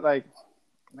know what? Like,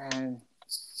 man,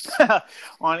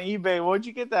 on eBay, what'd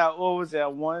you get that? What was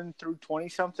that? 1 through 20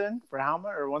 something for how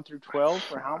much, or 1 through 12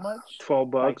 for how much?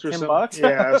 $12 like or $10? something.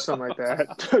 Yeah, something like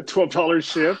that. $12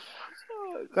 ship.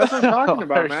 That's what I'm talking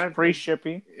about, man. Free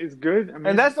shipping. It's good. I mean,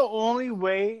 and that's the only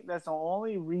way. That's the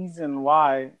only reason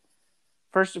why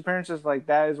first appearances like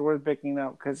that is worth picking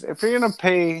up. Because if you're gonna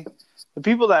pay the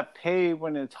people that pay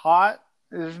when it's hot,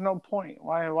 there's no point.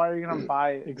 Why are you gonna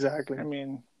buy it? Exactly. I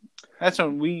mean, that's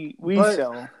when we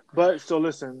sell. But so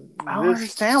listen, I don't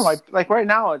understand why. Like right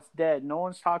now, it's dead. No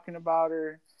one's talking about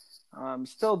her.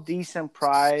 Still decent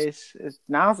price.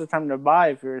 Now's the time to buy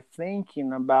if you're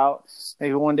thinking about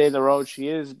maybe one day the road she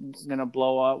is gonna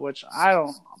blow up. Which I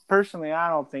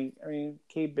don't think. I mean,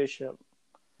 Kate Bishop.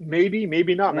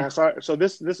 Maybe not, man. So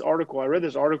this article, I read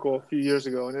this article a few years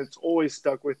ago, and it's always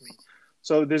stuck with me.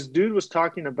 So this dude was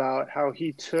talking about how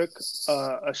he took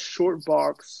a short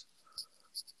box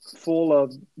full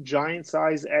of giant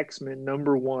size X-Men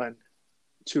 #1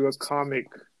 to a comic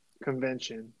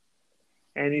convention,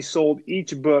 and he sold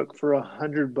each book for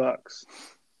 $100.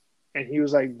 And he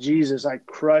was like, Jesus, I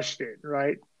crushed it,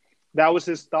 right? That was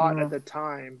his thought at the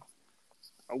time,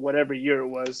 whatever year it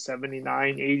was,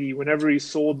 79, 80, whenever he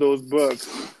sold those books.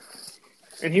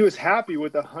 And he was happy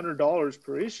with $100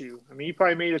 per issue. I mean, he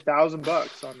probably made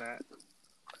 $1,000 on that.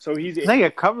 So I think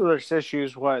a cover issue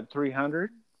is what,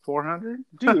 300, 400?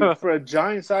 Dude, for a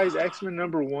giant size X-Men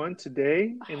 #1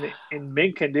 today in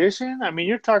mint condition, I mean,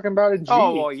 you're talking about a G.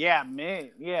 Oh, well, yeah,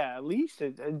 mint. Yeah, at least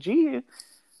a G.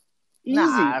 Easy.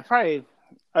 Nah, probably.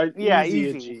 Easy.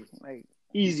 A G. Like,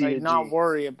 easy. Like, not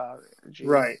worry about it. G.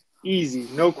 Right. Easy.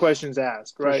 No questions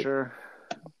asked. Right. For sure.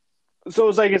 So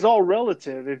it's like it's all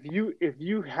relative. If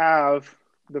you have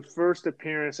the first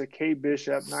appearance of Kate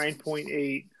Bishop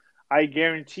 9.8, I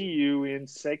guarantee you in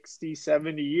 60,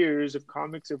 70 years of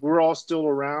comics, if we're all still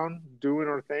around doing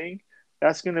our thing,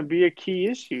 that's going to be a key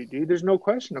issue, dude. There's no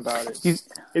question about it.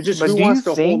 It's just who wants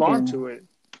to hold on to it.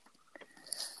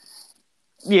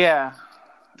 Yeah.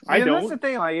 I don't. That's the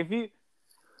thing. Like,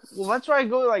 that's why I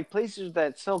go to like places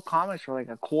that sell comics for like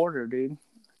a quarter, dude.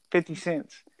 50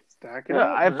 cents. Stack it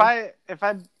up. If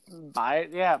I buy it,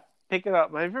 yeah, pick it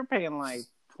up. But if you're paying like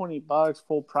 $20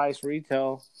 full price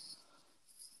retail,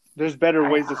 there's better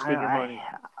ways to spend your money.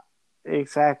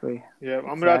 Exactly. Yeah,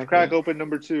 I'm gonna have to crack open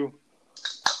 #2.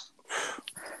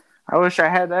 I wish I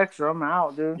had extra. I'm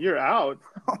out, dude. You're out.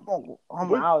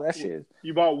 I'm out. That shit.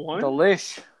 You bought one?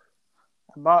 Delish.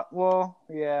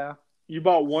 Yeah. You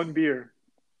bought one beer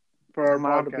for our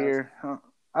podcast. Out of beer.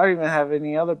 I don't even have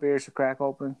any other beers to crack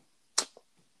open.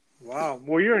 Wow.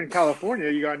 Well, you're in California.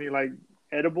 You got any like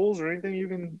edibles or anything you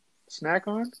can snack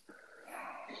on?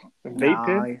 A vape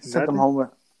pen? I took them home.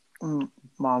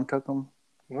 Mom took them.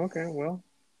 Okay, well.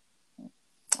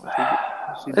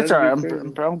 It's all right. I'm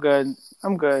good.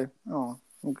 I'm good. Oh,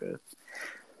 I'm good.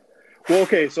 Well,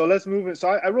 okay, so let's move it. So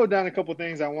I wrote down a couple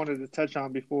things I wanted to touch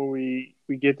on before we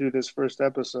get through this first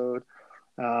episode.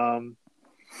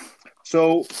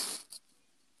 So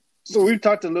we've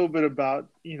talked a little bit about,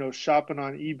 shopping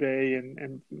on eBay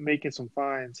and making some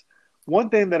finds. One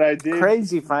thing that I did...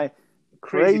 Crazy finds,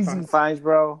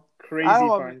 bro. Crazy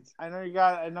finds. I know you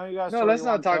got. No, let's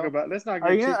not talk about. Let's not get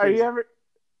too crazy. Are you ever?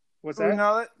 What's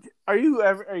that? Are you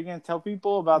going to tell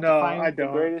people about the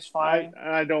greatest find?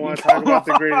 I don't want to talk about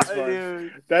the greatest find.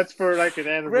 Dude. That's for like an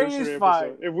anniversary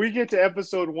episode. If we get to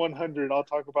episode 100, I'll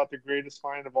talk about the greatest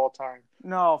find of all time.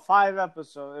 No, 5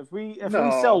 episodes. If we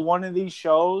sell one of these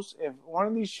shows, if one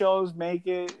of these shows make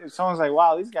it, if someone's like,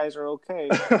 wow, these guys are okay,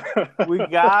 we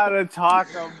got to talk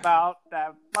about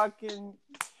that fucking...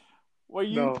 Where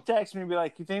you No. text me and be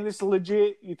like, you think this is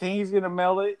legit? You think he's going to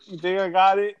mail it? You think I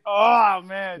got it? Oh,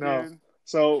 man, No. dude.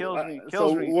 So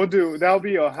Kills me. we'll do. That'll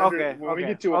be 100 Okay, when we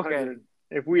okay, get to okay. 100.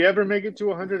 If we ever make it to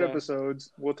 100 Okay.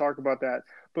 episodes, we'll talk about that.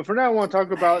 But for now, I want to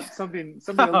talk about something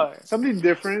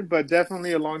different, but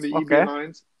definitely along the eBay Okay.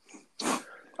 lines.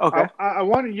 Okay. I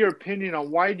wanted your opinion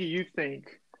on why do you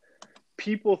think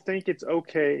people think it's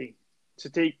okay to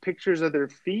take pictures of their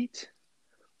feet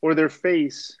or their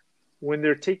face when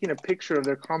they're taking a picture of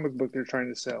their comic book they're trying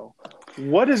to sell?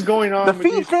 What is going on with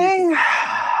these people?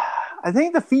 I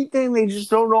think the feet thing, they just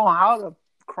don't know how to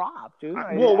crop, dude.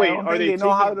 Well, wait, I don't think they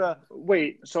know how to.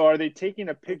 Wait, so are they taking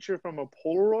a picture from a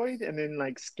Polaroid and then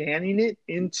like scanning it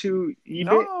into eBay?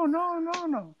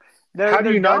 No. How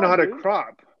do you not know how to dude.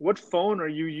 crop? What phone are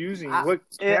you using? What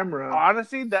camera?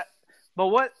 Honestly, but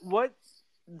what?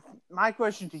 My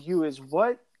question to you is,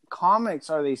 what comics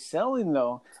are they selling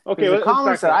though? Okay, the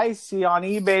comics that I see on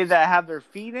eBay that have their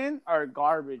feet in are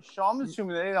garbage. So I'm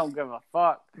assuming they don't give a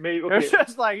fuck. Maybe, They're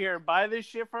just like, here, buy this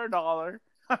shit for $1.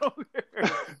 I don't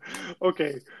care.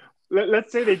 Okay.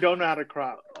 Let's say they don't know how to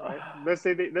crop. Right? Let's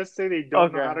say they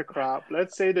don't know how to crop.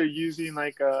 Let's say they're using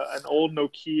like an old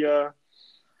Nokia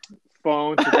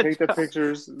phone to take the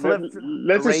pictures.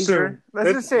 Let's assume.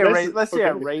 Let's say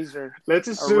a razor. Let's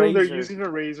assume they're using a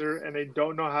razor and they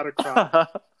don't know how to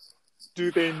crop. Do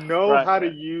they know how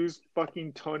to use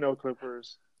fucking toenail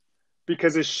clippers?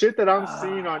 Because the shit that I'm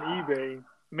seeing on eBay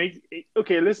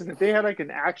listen, if they had like an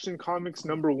Action Comics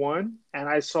 #1 and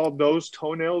I saw those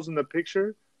toenails in the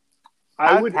picture,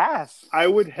 I would pass. I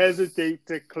would hesitate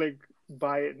to click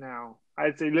buy it now.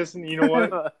 I'd say, listen, you know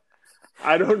what?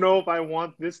 I don't know if I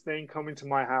want this thing coming to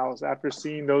my house after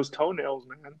seeing those toenails,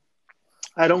 man.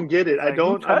 I don't get it. I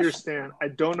don't understand. I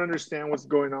don't understand what's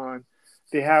going on.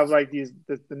 They have like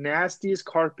the nastiest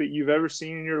carpet you've ever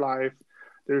seen in your life.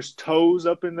 There's toes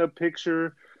up in the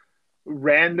picture,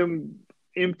 random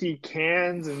empty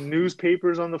cans and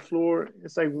newspapers on the floor.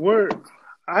 It's like,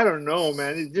 I don't know,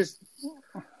 man. It just,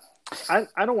 I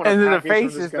don't want to. And then the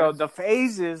faces, though,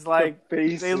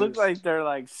 they look like they're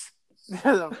like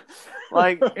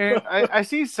I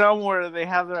see somewhere they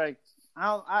have their like,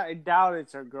 I doubt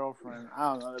it's their girlfriend.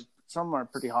 I don't know. Some are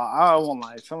pretty hot. I won't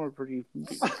lie. Some are pretty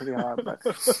hot. But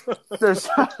there's,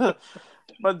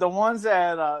 but the ones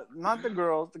that not the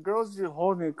girls who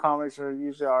hold new comics are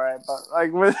usually all right. But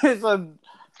like when it's a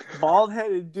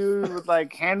bald-headed dude with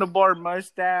like handlebar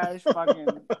mustache,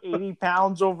 fucking 80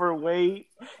 pounds overweight,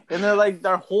 and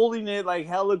they're holding it like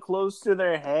hella close to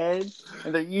their head,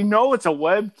 and it's a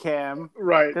webcam,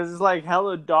 right? Because it's like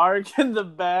hella dark in the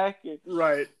back,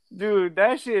 right? Dude,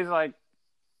 that shit is like,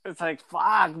 it's like,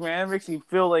 fuck, man. It makes me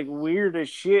feel like weird as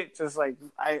shit. Just like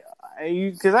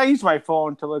because I use my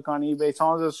phone to look on eBay, so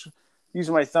I'll just use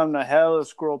my thumb to hella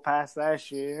scroll past that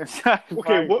shit.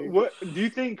 Okay, what do you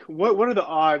think? What are the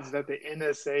odds that the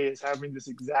NSA is having this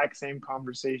exact same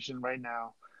conversation right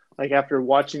now? Like after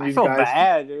watching these guys,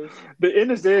 bad, dude. The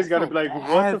NSA has got to be like,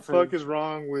 what the fuck is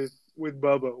wrong with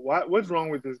Bubba? What's wrong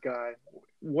with this guy?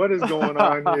 What is going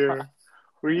on here?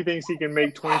 Where he thinks he can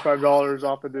make $25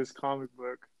 off of this comic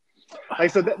book?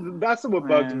 Like, so that's what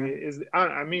bugs me. Is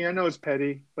I mean, I know it's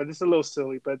petty, but it's a little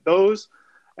silly. But those,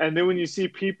 and then when you see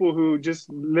people who just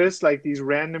list like these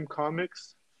random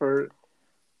comics for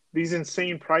these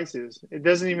insane prices, it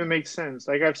doesn't even make sense.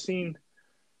 Like I've seen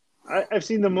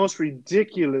the most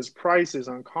ridiculous prices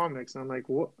on comics, and I'm like,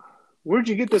 what? Where'd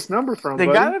you get this number from? They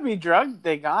gotta be drug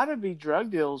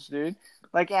deals, dude.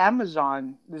 Like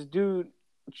Amazon, this dude.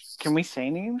 Can we say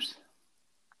names?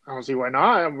 I don't see why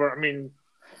not. I mean,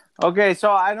 okay,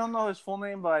 so I don't know his full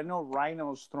name, but I know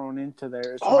Rhino's thrown into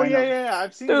there. Rhino. Yeah,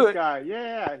 I've seen this guy.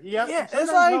 Yeah,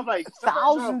 it's like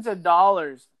thousands of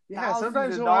dollars. Yeah,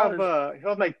 sometimes he'll have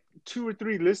like 2 or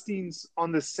 3 listings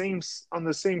on the same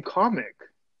comic.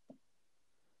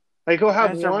 Like he'll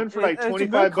have one for like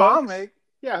 $25. Comic.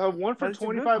 Yeah, he'll have one for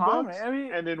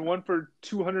 $25, and then one for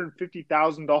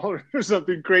 $250,000 or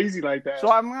something crazy like that.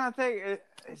 So I'm gonna think,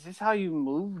 is this how you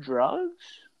move drugs?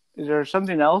 Is there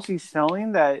something else he's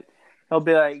selling that he'll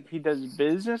be like he does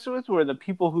business with, where the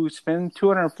people who spend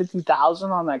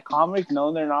 $250,000 on that comic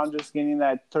know they're not just getting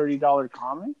that $30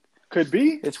 comic? Could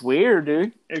be. It's weird,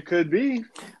 dude. It could be.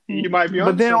 You might be on.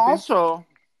 But then something. Also,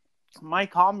 My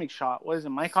Comic Shop. What is it?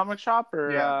 My Comic Shop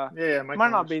or yeah.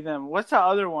 Might not be them. What's the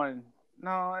other one?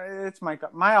 No, it's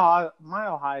Mile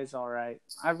High is all right.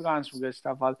 I've gotten some good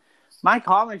stuff on My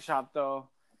Comic Shop though.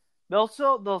 They'll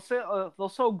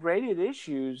sell graded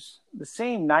issues, the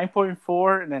same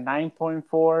 9.4 and a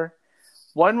 9.4.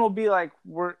 One will be like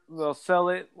they'll sell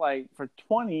it like for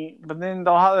 $20, but then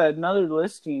they'll have another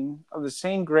listing of the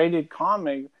same graded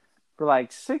comic for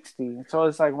like 60. So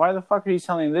it's like, why the fuck are you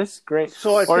selling this grade?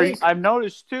 So I Or think I've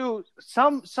noticed too,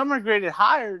 some are graded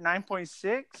higher,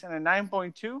 9.6 and a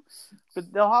 9.2,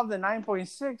 but they'll have the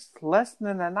 9.6 less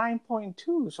than the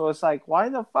 9.2. So it's like, why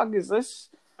the fuck is this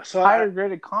so. higher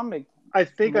graded comic I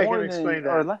think I can more than explain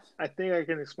or that. less? I think I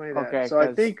can explain that. Okay, So I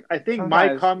because think my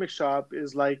sometimes comic shop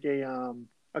is like a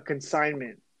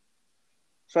consignment.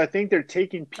 So I think they're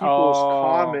taking people's oh,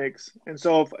 comics, and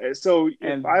so if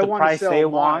and I the want to price sell they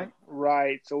mine, want.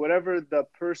 right? So whatever the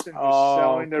person who's Oh,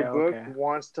 selling their okay, book okay.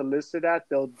 wants to list it at,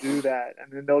 they'll do that,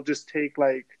 and then they'll just take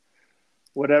like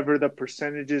whatever the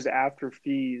percentages after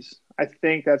fees. I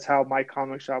think that's how my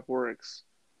comic shop works.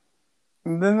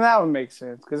 Then that would make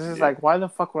sense because it's Yeah. like, why the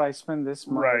fuck would I spend this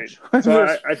Right. much? So I,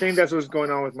 Just I think that's what's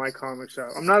going on with my comic shop.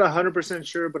 I'm not 100%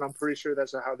 sure, but I'm pretty sure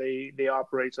that's how they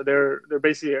operate. So they're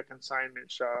basically a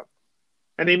consignment shop.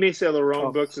 And they may sell their own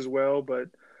oh, books as well, but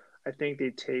I think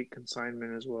they take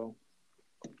consignment as well.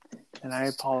 and I No,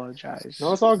 apologize.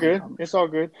 it's all My good. comic It's shop. all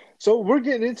good. So we're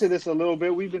getting into this a little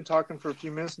bit. We've been talking for a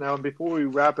few minutes now, and before we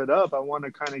wrap it up, I want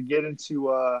to kind of get into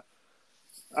a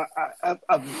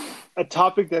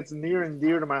topic that's near and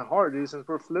dear to my heart. Since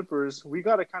we're flippers, we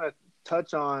got to kind of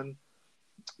touch on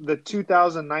the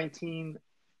 2019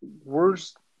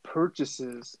 worst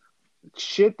purchases.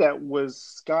 Shit that was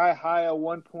sky high at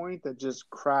one point that just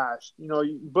crashed. You know,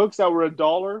 books that were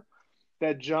 $1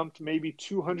 that jumped maybe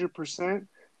 200%,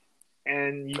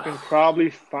 and you can probably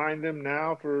find them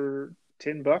now for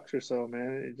 $10 or so,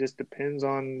 man. It just depends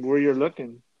on where you're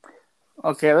looking.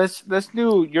 Okay, let's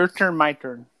do your turn, my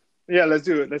turn. Yeah, let's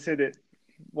do it. Let's hit it.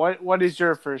 What is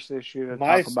your first issue to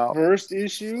My talk about? first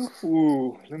issue.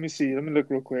 Ooh, let me see. Let me look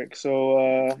real quick.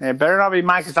 So, It better not be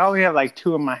mine because I only have like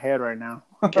two in my head right now.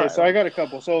 okay, so I got a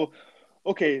couple. So,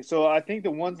 okay, so I think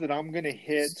the ones that I'm gonna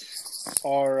hit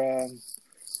are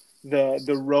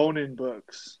the Ronin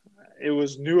books. It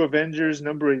was New Avengers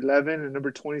number 11 and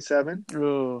number 27.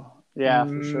 Ooh, yeah,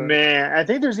 for sure. Man, I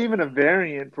think there's even a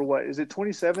variant for what is it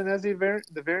 27 as the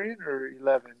variant or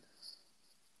 11?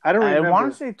 I don't I want to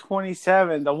remember. say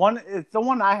 27. It's the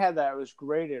one I had that was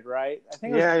graded, right? I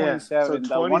think it was Yeah, yeah. So 27.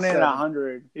 The one in 27.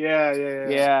 100. Yeah, yeah, yeah.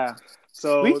 Yeah.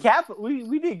 So,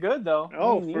 We did good though. Me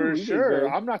oh, and you, for we did sure. good.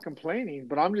 I'm not complaining,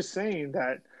 but I'm just saying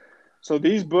that. So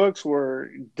these books were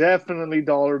definitely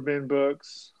dollar bin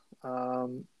books.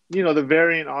 You know, the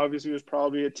variant obviously was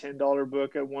probably a $10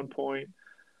 book at one point.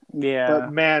 But Yeah.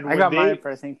 man, I when got mine they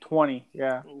for I think 20.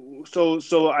 Yeah.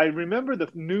 so I remember the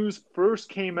news first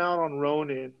came out on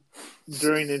Ronin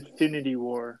during Infinity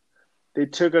War. They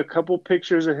took a couple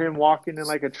pictures of him walking in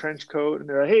like a trench coat, and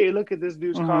they're like, "Hey, look at this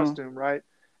dude's Mhm. costume, right?"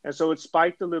 And so it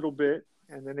spiked a little bit,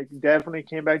 and then it definitely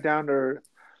came back down to earth.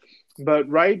 But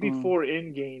right Mm. before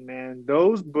Endgame, man,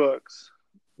 those books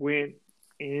went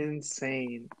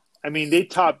insane. I mean, they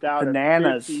topped out at 50,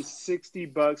 Bananas.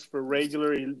 $60 for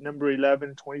regular number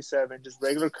 11, 27, just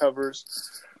regular covers.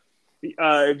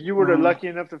 If you were to Mhm. lucky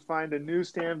enough to find a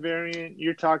newsstand variant,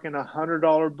 you're talking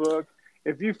 $100 book.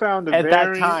 If you found the At that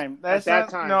variant time. at That's that not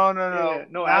time, no, no, yeah, no.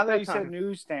 no, Now at that that you said time,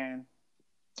 newsstand,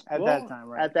 at that well, time,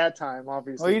 right? at that time, Well, you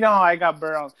obviously, know how I got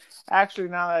burned on. Actually,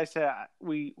 now that I said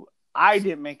I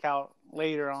didn't make out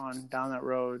later on down that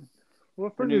road well,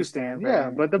 the for newsstand newsstand, yeah,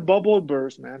 variant. but the bubble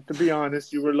burst, man. To be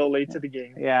honest, you were a little late to the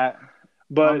game, Yeah, on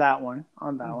but that one,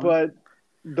 on that one. but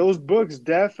those books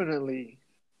definitely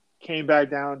came back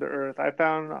down to earth. I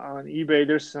found on eBay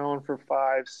they're selling for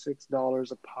 $5,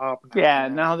 $6 a pop now, Yeah,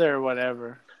 man. now they're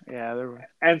whatever. Yeah, they're.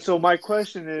 And so my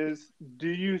question is, do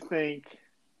you think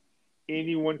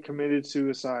anyone committed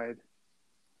suicide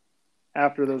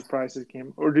after those prices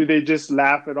came, or do they just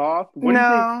laugh it off? What do you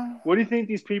think? No, What do you think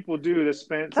these people do to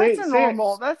spend? that's Say a say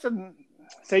normal. That's a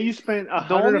say you spent one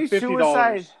the hundred only and fifty suicide.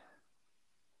 dollars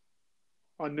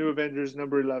on New Avengers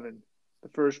number 11, the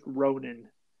first Ronin.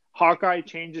 Hawkeye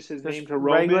changes his Just name to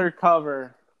regular Roman.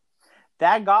 cover.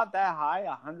 That got that high,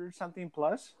 100 something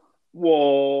plus.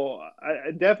 Well,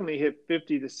 I definitely hit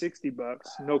 50 to $60,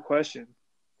 no question.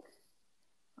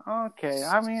 Okay,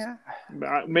 I mean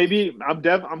Maybe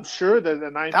I'm sure that the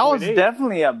that was 9.8.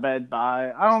 definitely a bed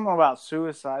buy. I don't know about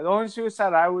suicide. The only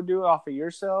suicide I would do off of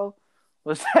your sale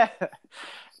was that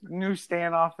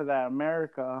newsstand off of that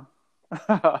America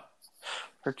for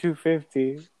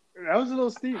 250. That was a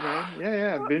little steep, man. Yeah,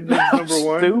 yeah. Vengeance That was number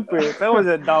one. stupid. That was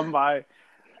a dumb buy. I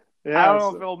Yeah. don't know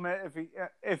if So, he'll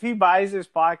if he buys this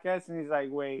podcast and he's like,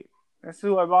 wait, that's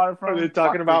who I bought it are they from.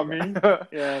 talking Fuck this about me? guy.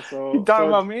 Yeah. You So talking so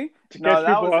about me? to No, catch that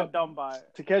people was a up, dumb buy.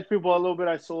 to catch people a little bit,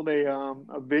 I sold a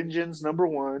Vengeance number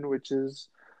one, which is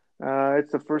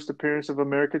it's the first appearance of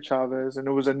America Chavez, and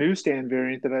it was a newsstand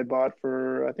variant that I bought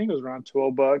for I think it was around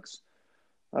 $12.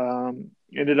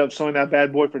 Ended up selling that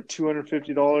bad boy for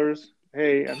 $250.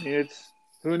 Hey, I mean, it's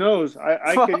who knows?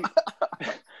 I could.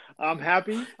 I'm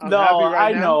happy. I'm No, happy right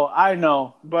I now, know, I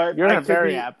know. but You're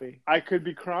very happy. I could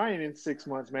be crying in 6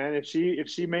 months, man. If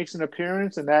she makes an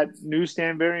appearance and that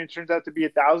newsstand variant turns out to be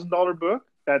 $1,000 book,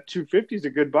 that 250 is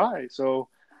a good buy. So,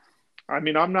 I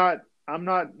mean, I'm not,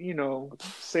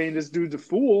 saying this dude's a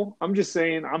fool. I'm just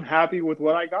saying I'm happy with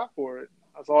what I got for it.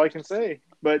 That's all I can say.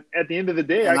 But at the end of the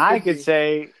day, I could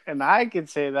be. And I could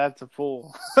say that's a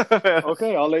fool.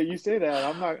 Okay, I'll let you say that.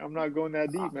 I'm not going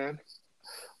that deep, man.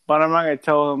 But I'm not gonna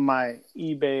tell him my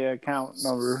eBay account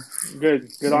number.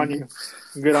 Good on you.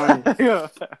 Good on you.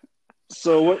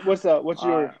 So what's up? What's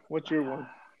your one?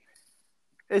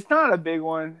 It's not a big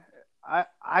one.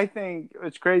 I think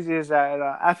what's crazy is that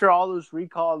after all those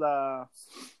recalled, what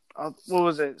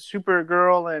was it,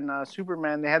 Supergirl and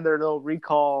Superman, they had their little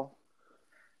recalled.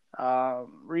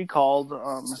 Was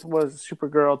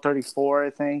Supergirl 34, I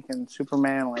think, and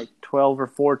Superman like 12 or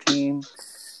 14.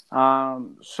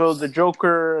 So the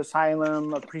Joker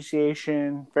Asylum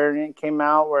Appreciation variant came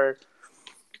out where,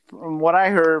 from what I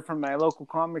heard from my local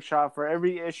comic shop, for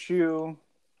every issue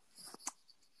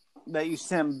that you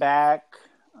sent back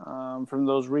from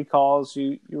those recalls,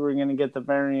 you were going to get the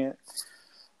variant.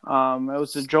 It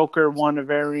was the Joker won a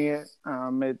variant.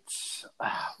 It's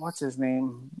what's his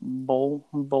name?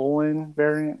 Bolin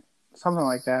variant, something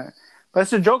like that. But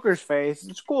it's the Joker's face.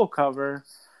 It's a cool cover.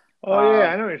 Oh yeah,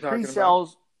 I know what you're talking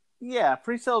pre-sales, about. Yeah,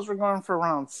 pre-sales were going for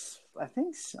around, I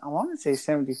want to say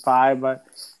 75, but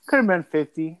could have been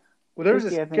 50. Well, there was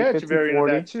 50, a I think, sketch 50, variant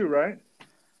 40. of that too, right?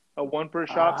 A one per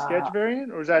shop sketch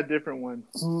variant, or is that a different one?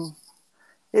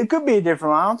 It could be a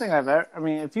different one. I don't think I've ever. I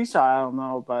mean, if you saw it, I don't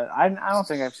know, but I don't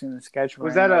think I've seen the sketch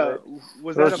Was variant that of a it.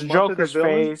 was So that it's a the month of the Joker's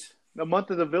villain? face. The month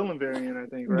of the villain variant, I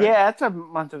think, right? Yeah, it's a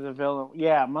month of the villain.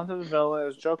 Yeah, month of the villain. It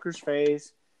was Joker's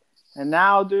face, and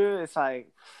now, dude, it's like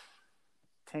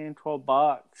 $10,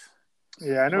 $12.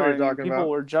 Yeah, I know what you're talking People about.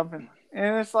 were jumping,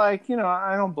 and it's like,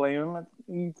 I don't blame them.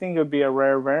 You think it would be a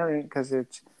rare variant because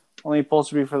it's only supposed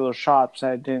to be for those shops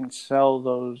that didn't sell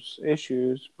those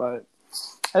issues, but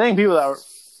I think people that were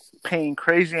paying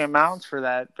crazy amounts for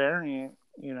that variant,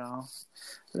 I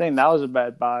think that was a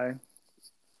bad buy.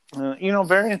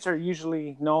 Variants are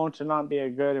usually known to not be a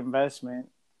good investment.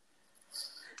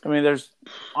 I mean, there's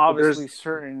But obviously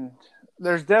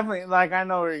there's definitely, like, I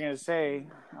know what you're going to say,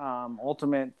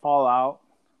 Ultimate Fallout.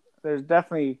 There's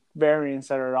definitely variants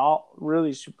that are all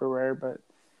really super rare, but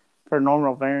for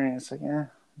normal variants, like,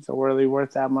 is it really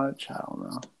worth that much? I don't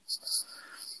know.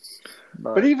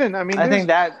 But even, I mean, I think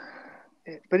that.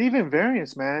 But even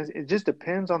variants, man, it just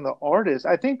depends on the artist.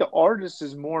 I think the artist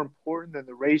is more important than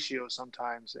the ratio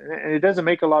sometimes, and it doesn't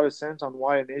make a lot of sense on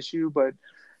why an issue. But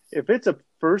if it's a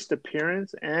first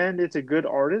appearance and it's a good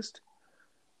artist,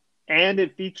 and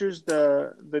it features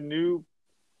the new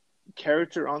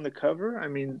character on the cover, I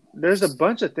mean, there's a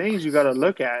bunch of things you got to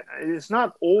look at. It's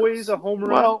not always a home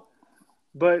run, Well,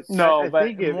 but no, I but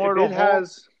think if it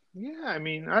has, yeah, I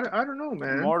mean, I don't know,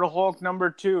 man. Immortal Hulk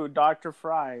 #2, Dr.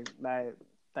 Fry. That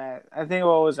I think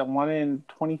what was it, 1 in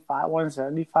 25,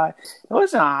 175. It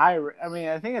wasn't a high. I mean,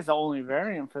 I think it's the only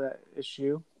variant for that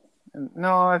issue. And,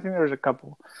 no, I think there was a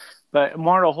couple, but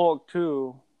Immortal Hulk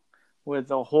 2 with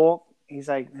the Hulk. He's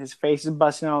like, his face is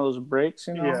busting out those bricks.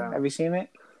 Yeah. Have you seen it?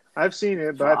 I've seen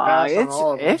it, but I passed on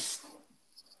all of them.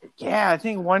 Yeah, I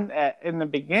think in the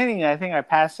beginning, I think I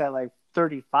passed at like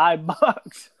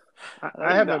 $35.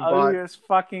 I haven't the ugliest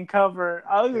fucking cover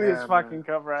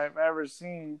I've ever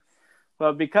seen.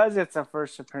 But because it's a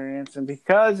first appearance and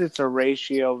because it's a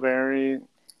ratio variant,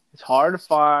 it's hard to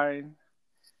find.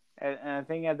 And I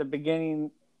think at the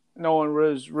beginning, no one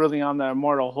was really on the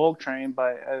Immortal Hulk train.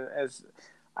 But as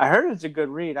I heard, it's a good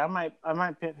read. I might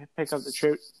pick up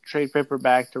the trade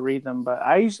paperback to read them. But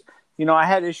I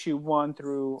had issue 1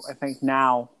 through, I think,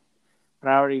 now. But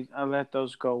I let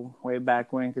those go way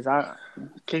back when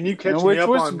Can you catch me up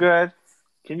on good?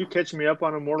 Can you catch me up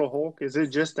on Immortal Hulk? Is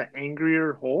it just the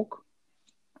angrier Hulk?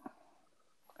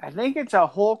 I think it's a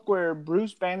Hulk where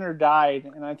Bruce Banner died,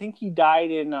 and I think he died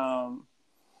in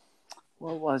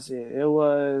what was it? It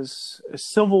was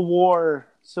Civil War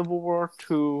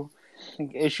 2. I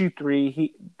think issue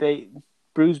 3.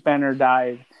 Bruce Banner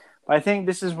died. But I think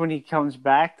this is when he comes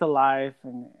back to life,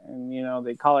 and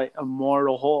they call it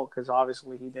Immortal Hulk because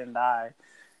obviously he didn't die.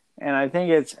 And I think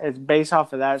it's based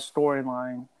off of that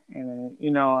storyline, and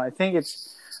I think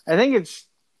it's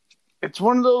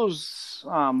one of those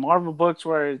Marvel books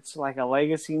where it's like a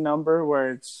legacy number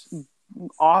where it's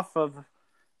off of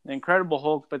the Incredible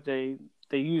Hulk, but they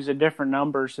they use a different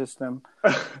number system.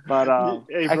 But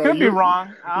Hey, I bro, could be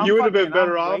wrong. you would have been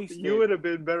better I'm off. wasted. You would have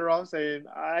been better off saying,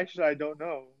 "Actually, I don't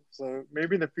know." So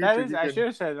maybe in the That future is, you I can. should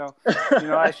have said though.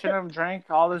 I shouldn't have drank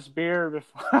all this beer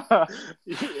before.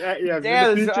 Yeah. In the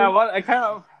Yeah, future, I kind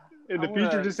of.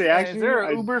 just say, Is "Actually, there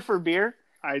an Uber for beer?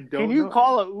 I Can don't you know."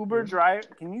 call a Uber drive?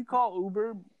 Can you call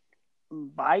Uber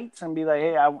Bites and be like,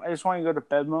 "Hey, I just want to go to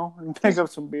Pedmo and pick up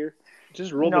some beer."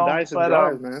 Just roll the dice and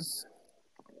drive, man.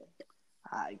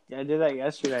 I did that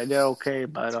yesterday. I did okay,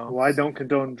 but Well, I don't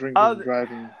condone drinking and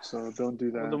driving, so don't do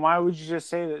that. Well, then why would you just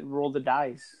say that? Roll the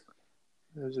dice.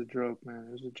 It was a joke, man.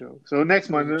 It was a joke. So next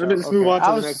one, let's move on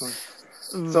to the next one.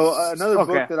 So another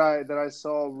book that I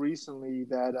saw recently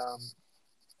that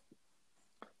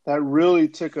really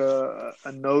took a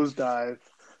nosedive,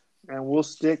 and we'll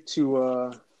stick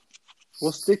to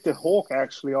Hulk.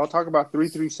 Actually, I'll talk about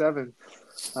 337.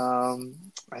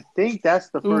 I think that's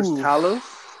the first Talos.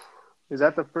 Is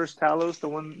that the first Talos? The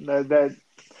one that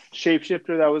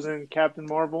shapeshifter that was in Captain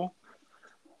Marvel?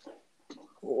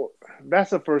 That's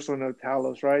the first one of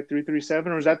Talos, right?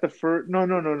 337, or is that the first? No.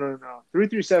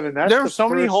 337. There's so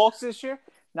many Hulks this year.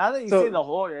 Now that you say the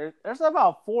Hulk, there's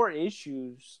about 4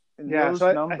 issues in those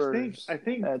numbers. I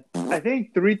think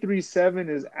 337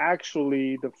 is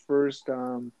actually the first.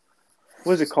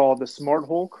 What is it called? The Smart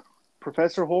Hulk,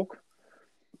 Professor Hulk.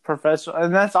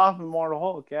 And that's off Immortal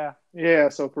Hulk, yeah. Yeah,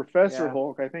 so Professor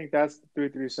Hulk, I think that's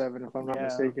 337, if I'm not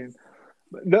mistaken.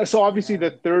 So obviously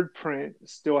the third print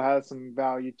still has some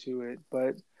value to it,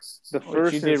 but the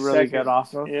first you did really good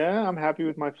off of. Yeah, I'm happy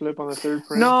with my flip on the third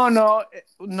print. No,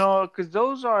 because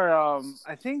those are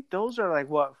I think those are like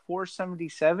what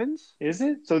 477s. Is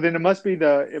it? So then it must be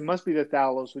the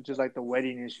Thalos, which is like the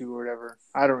wedding issue or whatever.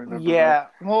 I don't remember. Yeah,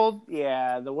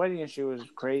 the wedding issue was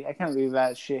great. I can't believe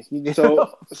that shit he did.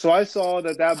 So I saw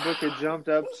that book had jumped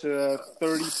up to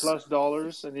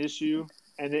 $30+ an issue.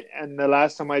 And the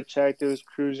last time I checked, it was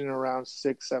cruising around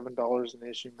 $6-7 an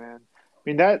issue, man. I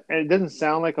mean, it doesn't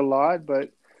sound like a lot,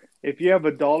 but if you have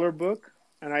a dollar book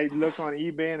and I look on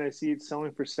eBay and I see it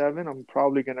selling for $7, I'm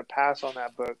probably going to pass on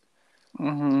that book.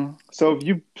 Mm-hmm. So if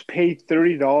you paid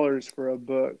 $30 for a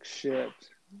book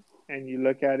shipped and you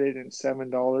look at it and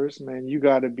 $7, man, you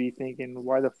got to be thinking,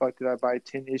 why the fuck did I buy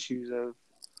 10 issues of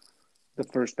the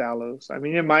first Talos? I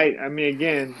mean,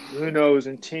 again, who knows?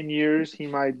 In 10 years, he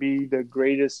might be the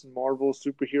greatest Marvel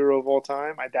superhero of all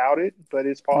time. I doubt it, but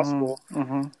it's possible.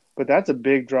 Mm-hmm. But that's a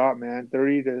big drop, man.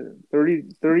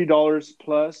 $30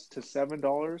 plus to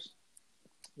 $7.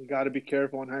 You got to be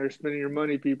careful on how you're spending your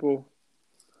money, people.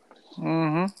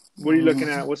 Mm-hmm. What are you looking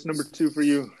at? What's number 2 for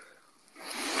you?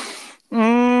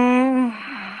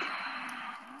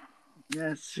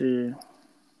 Let's see.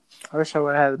 I wish I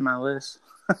would have had my list.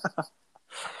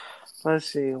 Let's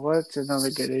see. What's another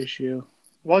good issue?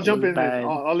 Well, I'll jump in.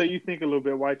 I'll let you think a little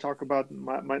bit while I talk about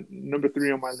my number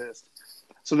 3 on my list.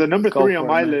 So the number 3 on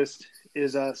my list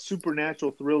is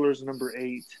Supernatural Thrillers number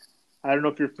 8. I don't know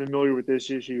if you're familiar with this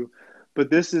issue, but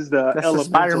this is that's the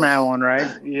Spider-Man one,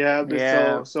 right?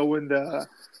 Yeah. So when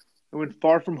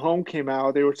Far From Home came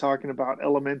out, they were talking about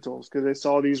elementals because they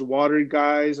saw these water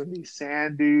guys and these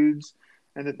sand dudes,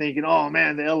 and they're thinking, "Oh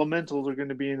man, the elementals are going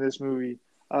to be in this movie."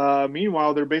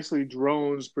 Meanwhile, they're basically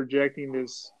drones projecting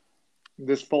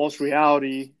this false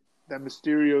reality that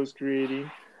Mysterio's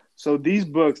creating. So these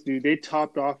books, dude, they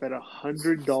topped off at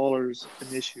 $100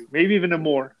 an issue, maybe even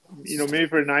more. Maybe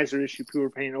for a nicer issue, people were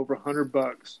paying over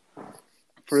 $100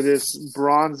 for this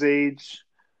Bronze Age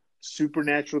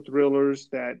supernatural thrillers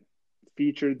that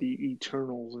feature the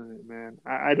Eternals in it. Man,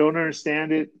 I don't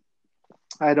understand it.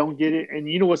 I don't get it. And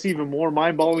you know what's even more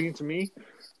mind-boggling to me?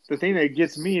 The thing that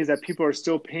gets me is that people are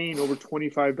still paying over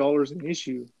 $25 an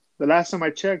issue. The last time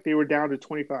I checked, they were down to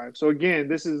 $25. So again,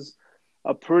 this is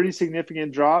a pretty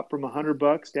significant drop from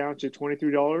 $100 down to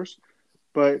 $23.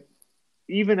 But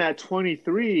even at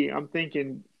 $23, I'm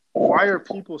thinking, why are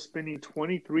people spending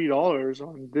 $23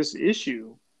 on this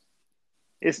issue?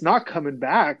 It's not coming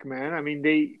back, man. I mean,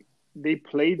 they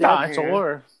played that. It's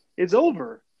over. It's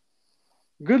over.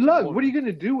 Good luck. What are you going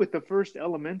to do with the first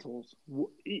elementals?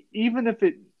 Even if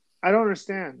I don't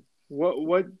understand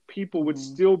what people would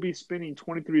still be spending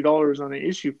 $23 on an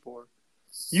issue for.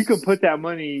 You can put that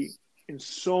money in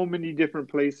so many different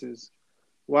places.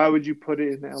 Why would you put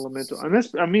it in the elemental?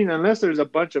 Unless there's a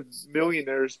bunch of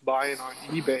millionaires buying on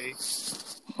eBay.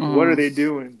 What are they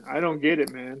doing? I don't get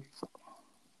it, man.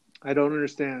 I don't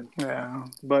understand. Yeah.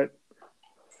 But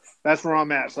that's where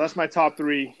I'm at. So that's my top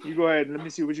 3. You go ahead and let me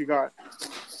see what you got.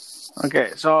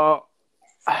 Okay, so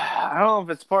I don't know if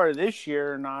it's part of this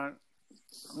year or not.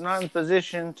 I'm not in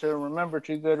position to remember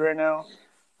too good right now.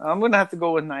 I'm going to have to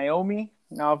go with Naomi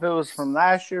Now, if it was from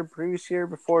last year, previous year,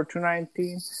 before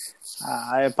 219,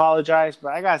 I apologize,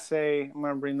 but I gotta say I'm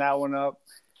gonna bring that one up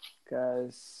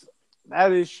because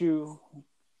that issue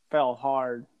fell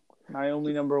hard.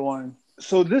 Naomi #1.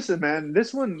 So listen, man,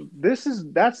 that's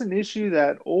an issue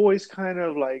that always kind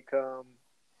of like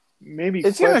maybe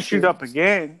It's gonna shoot question. up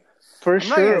again. For I'm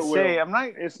not sure gonna it say will. I'm not.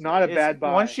 It's not a bad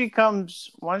buy. Once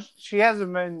she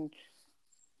hasn't been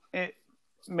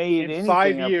made In anything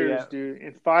 5 years, up yet. dude.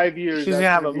 In 5 years, She's that's gonna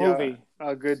have gonna a be movie.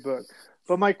 a good book.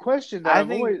 But my question that I I've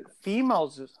think always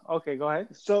females is okay. Go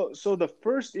ahead. so the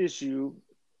first issue,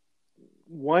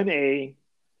 1A,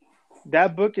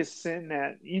 that book is sitting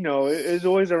at it's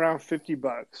always around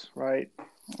 $50, right?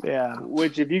 Yeah.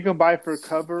 Which if you can buy for a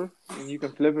cover and you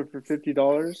can flip it for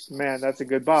 $50, man, that's a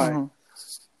good buy.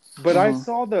 But I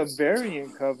saw the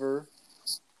variant cover.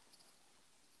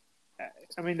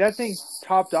 I mean, that thing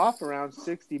topped off around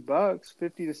 $60,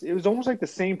 50. It was almost like the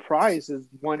same price as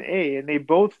 1A, and they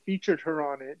both featured her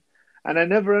on it. And I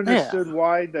never understood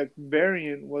why the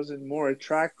variant wasn't more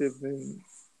attractive than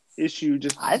issue.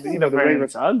 Just I think the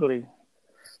variant's ugly.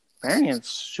 Variant's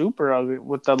super ugly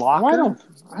with the locker. Well,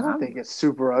 I don't think it's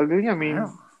super ugly. I mean,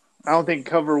 I don't think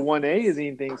cover 1A is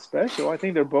anything special. I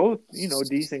think they're both,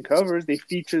 decent covers. They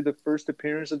feature the first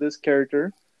appearance of this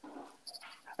character.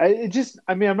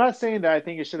 I'm not saying that I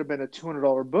think it should have been a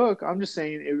 $200 book. I'm just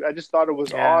saying I just thought it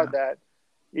was odd that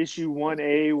issue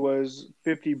 1A was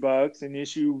 $50 and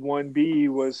issue 1B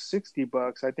was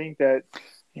 $60. I think that.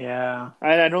 Yeah.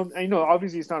 I know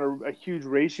obviously it's not a huge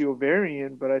ratio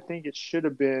variant, but I think it should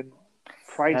have been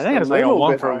priced. I think it's like a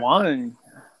 1-for-1.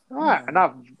 I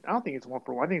don't think it's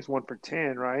 1-for-1. I think it's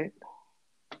 1-for-10, right?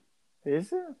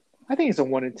 Is it? I think it's a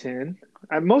 1 in 10.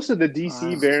 Most of the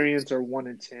DC variants are 1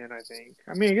 in 10. I think.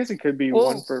 I mean, I guess it could be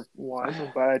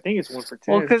 1-for-1, but I think it's 1-for-10.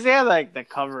 Well, because they have like the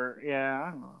cover. Yeah,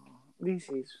 I don't know.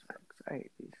 DC's. I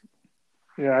hate DC.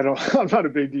 Yeah, I'm not a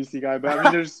big DC guy, but I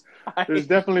mean, there's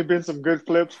definitely been some good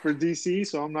flips for DC,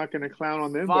 so I'm not going to clown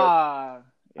on them. But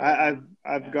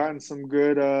I've gotten some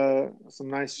good, some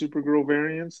nice Supergirl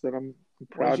variants that I'm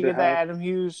proud to have.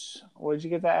 What did you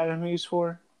get that Adam Hughes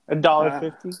for?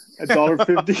 $1.50.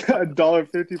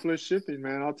 $1.50 plus shipping,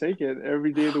 man. I'll take it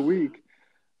every day of the week.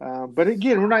 But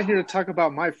again, we're not here to talk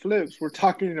about my flips. We're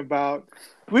talking about.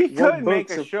 We could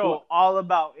make a show all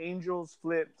about Angels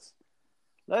flips.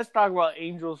 Let's talk about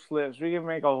Angels flips. We can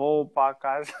make a whole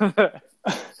podcast.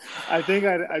 I think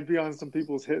I'd be on some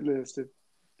people's hit list if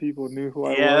people knew who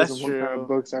I was and what kind of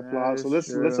books I plot. So let's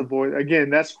avoid. Again,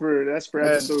 that's for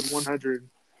episode 100.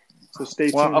 So stay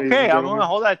tuned. Okay, I'm gonna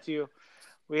hold that to you.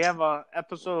 We have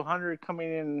episode 100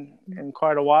 coming in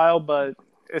quite a while, but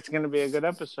it's gonna be a good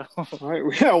episode. All right,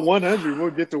 we got 100. We'll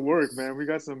get to work, man. We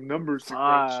got some numbers to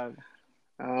crunch.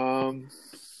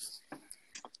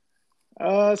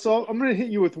 So I'm going to hit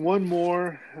you with one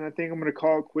more, and I think I'm going to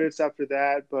call it quits after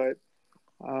that. But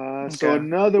so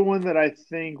another one that I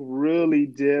think really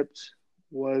dipped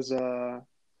was I'll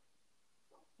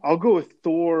go with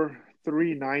Thor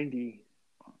 390,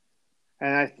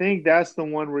 and I think that's the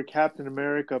one where Captain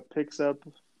America picks up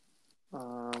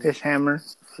his hammer.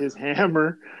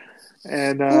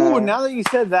 And now that you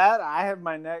said that, I have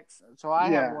my next. So I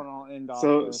have one on end off.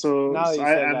 So now that you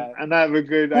said that, and I have a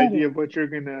good idea of what you're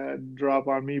gonna drop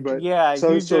on me. But now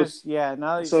that you said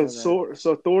that.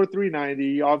 So Thor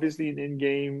 390, obviously an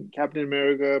in-game. Captain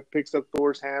America picks up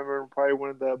Thor's hammer, probably one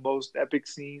of the most epic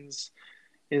scenes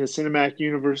in the cinematic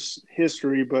universe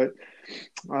history. But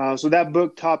so that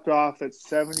book topped off at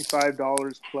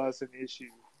 $75 plus an issue.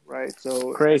 Right,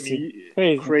 so crazy.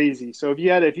 So if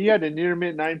you had a near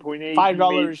mint 9.8,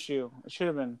 $5 issue, it should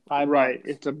have been $5. Right,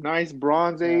 it's a nice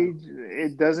Bronze Age.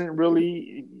 It doesn't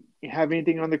really have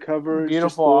anything on the cover.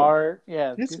 Beautiful art,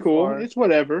 it's cool. Art. It's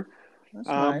whatever.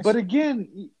 Nice. But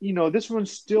again, this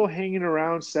one's still hanging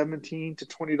around $17 to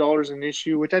 $20 an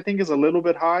issue, which I think is a little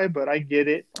bit high, but I get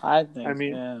it.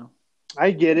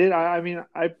 I get it.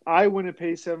 I wouldn't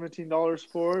pay $17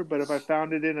 for it, but if I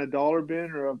found it in a dollar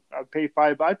bin or I'd pay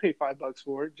 $5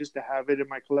 for it just to have it in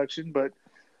my collection. But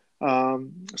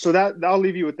so that I'll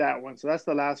leave you with that one. So that's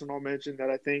the last one I'll mention that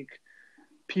I think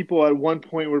people at one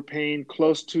point were paying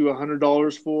close to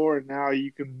 $100 for, and now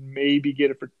you can maybe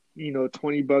get it for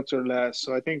 $20 or less.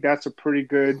 So I think that's a pretty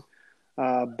good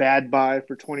bad buy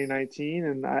for 2019,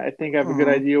 and I think I have a good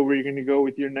idea where you're going to go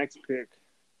with your next pick.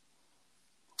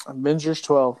 Avengers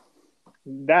 12.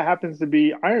 That happens to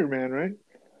be Iron Man, right?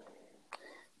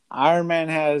 Iron Man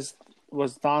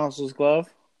was Thanos' glove.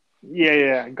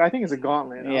 Yeah. I think it's a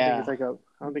gauntlet. I don't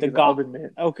think it's an oven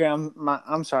mitt. Okay,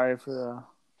 I'm sorry for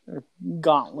the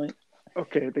gauntlet.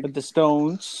 Okay, with the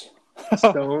stones.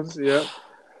 Stones, yeah.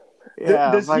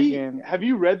 Yeah, Does he? fucking. Have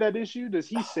you read that issue? Does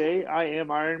he say "I am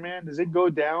Iron Man"? Does it go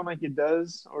down like it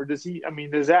does, or does he? I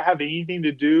mean, does that have anything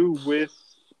to do with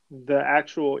the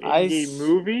actual I in-game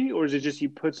movie, or is it just he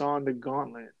puts on the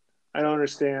gauntlet? I don't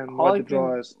understand all what I the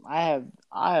draw can. is. I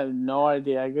have no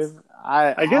idea.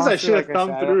 I I guess I honestly, should like have I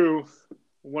said, thumbed through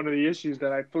one of the issues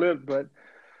that I flipped, but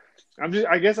I'm just.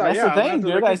 I guess I that's the yeah. I'm gonna have thing, to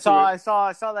dude. look into it. I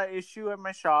saw that issue at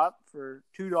my shop for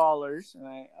 $2, and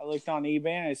I looked on eBay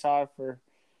and I saw it for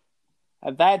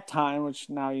at that time, which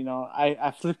now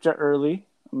I flipped it early.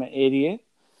 I'm an idiot.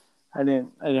 I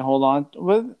didn't hold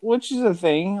on, which is the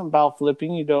thing about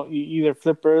flipping. You either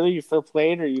flip early, you flip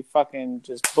late, or you fucking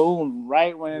just boom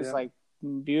right when it's Yeah. like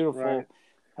beautiful. Right.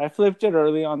 I flipped it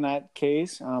early on that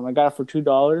case. I got it for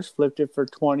 $2, flipped it for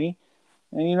 20,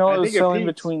 and it I was think it selling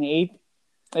peaked. between eight.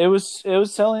 It was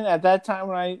selling at that time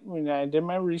when I did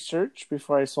my research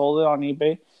before I sold it on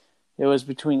eBay. It was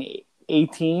between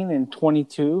 18 and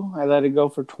 22. I let it go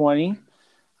for 20.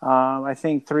 I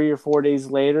think 3 or 4 days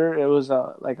later, it was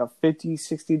like a $50,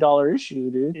 $60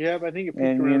 issue, dude. Yeah, but I think it peaked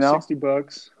And around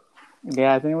 $60.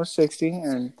 yeah, I think it was 60,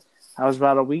 and I was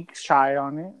about a week shy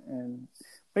on it.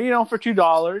 But for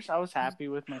 $2, I was happy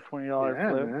with my $20 Yeah,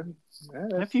 flip. man. Yeah,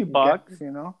 A that's few yeah, bucks.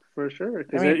 for sure. I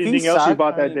Because mean, things anything else you suck.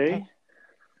 bought I that mean, day,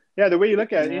 yeah, the way you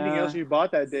look at it, anything else yeah, you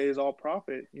bought that day is all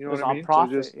profit. You it know what was I all mean? So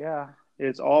profit. just Yeah,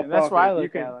 it's all and that's what I profit. You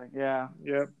look at. can, Like, yeah,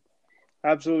 yeah,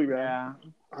 absolutely, man. yeah.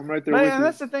 I'm right there But with and you.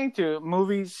 that's the thing too.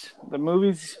 The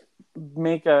movies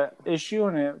make a issue,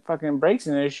 and it fucking breaks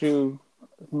an issue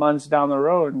months down the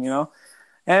road.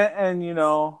 And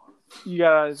you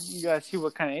gotta see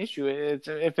what kind of issue it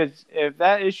is. If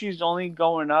that issue is only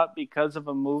going up because of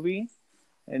a movie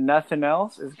and nothing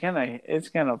else, it's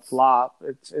gonna flop.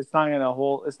 It's not gonna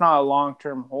hold. It's not a long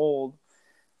term hold.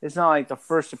 It's not like the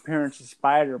first appearance of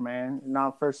Spider Man,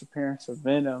 not first appearance of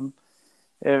Venom.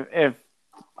 If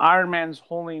Iron Man's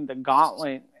holding the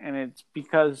gauntlet, and it's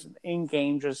because in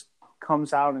game just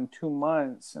comes out in 2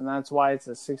 months, and that's why it's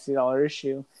a $60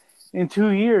 issue. In 2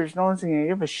 years, no one's gonna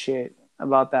give a shit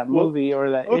about that Well, movie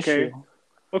or that okay, issue.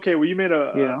 okay. Well, You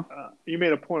know, you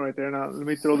made a point right there. Now let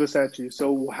me throw this at you.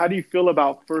 So, how do you feel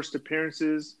about first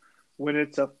appearances when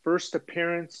it's a first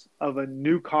appearance of a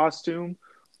new costume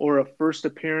or a first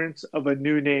appearance of a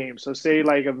new name? So, say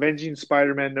like Avenging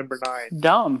Spider-Man #9.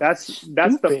 dumb, That's the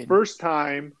stupid. first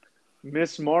time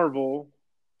Miss Marvel,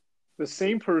 the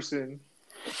same person,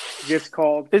 gets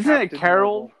called Isn't it Captain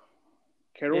Carol? Marvel.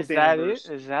 Carol Is that it? Danvers.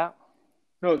 Is that?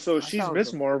 No, so I she's thought it was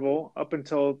Miss a. Marvel up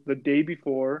until the day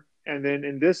before, and then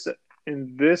in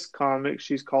this comic,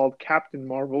 she's called Captain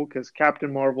Marvel because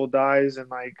Captain Marvel dies in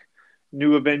like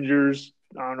New Avengers.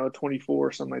 I don't know, 24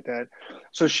 or something like that.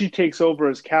 So she takes over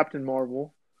as Captain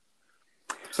Marvel.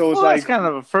 So it's Well, that's like kind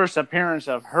of a first appearance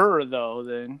of her, though.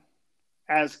 Then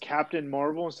as Captain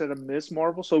Marvel instead of Miss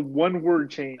Marvel. So one word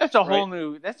change, that's a right? whole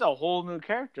new. That's a whole new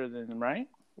character, then, right?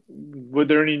 Were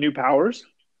there any new powers?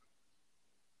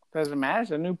 Doesn't matter.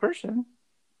 It's a new person.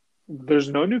 There's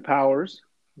no new powers.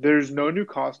 There's no new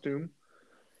costume.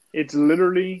 It's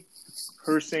literally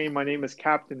her saying, "My name is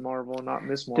Captain Marvel, not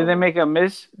Miss Did they Marvel." make a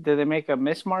Miss? Did they make a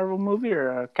Miss Marvel movie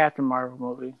or a Captain Marvel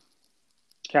movie?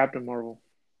 Captain Marvel.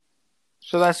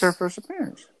 So that's her first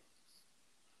appearance.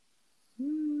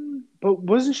 But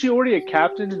wasn't she already a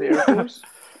captain in the Air Force?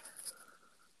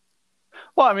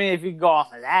 Well, I mean, if you go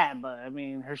off of that, but I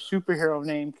mean, her superhero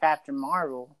name Captain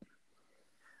Marvel.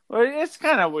 Well, it's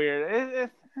kind of weird.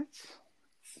 It's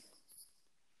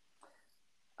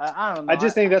I don't I know.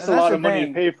 just think that's a That's lot the of money to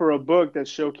thing, pay for a book that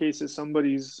showcases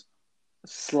somebody's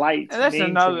slight and that's name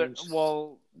another. change.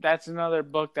 Well, that's another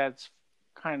book that's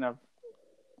kind of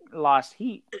lost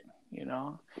heat. You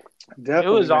know, it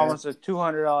Definitely, was man. almost a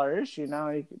 $200 issue. Now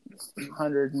you could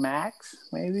 100 max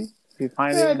maybe if you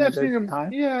find it Yeah, in a I've seen good him.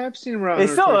 time. Yeah, I've seen him around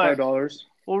It's still $125.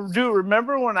 well, dude.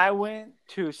 Remember when I went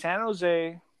to San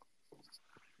Jose?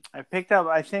 I picked up.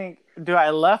 I think, dude,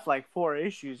 I left like 4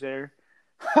 issues there.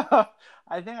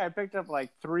 I think I picked up like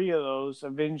 3 of those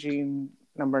Avenging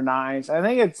 #9s. I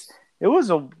think it was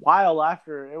a while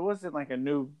after. It wasn't like a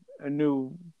new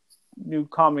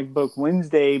comic book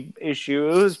Wednesday issue.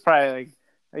 It was probably like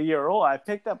a year old. I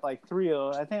picked up like 3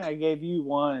 of those. I think I gave you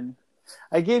one.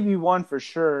 I gave you one for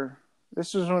sure.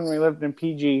 This was when we lived in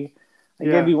PG. I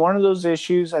gave Yeah. you one of those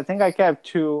issues. I think I kept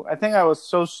 2. I think I was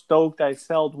so stoked I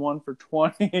sold one for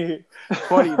 20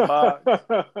 $20.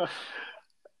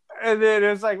 And then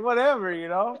it's like whatever.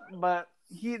 But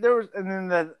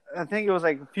I think it was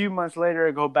like a few months later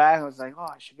I go back and I was like, oh,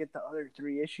 I should get the other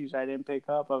 3 issues I didn't pick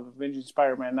up of Avenging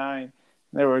Spider-Man 9.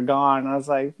 They were gone. I was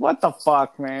like, what the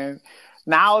fuck, man?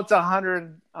 Now it's a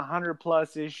hundred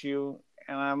plus issue,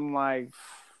 and I'm like,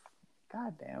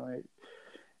 God damn it.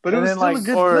 But And it was then, still like, a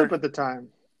good flip at the time.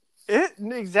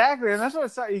 Exactly. And that's what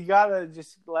it's like. You got to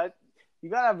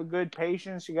have a good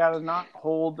patience. You got to not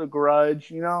hold a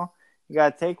grudge, you know? You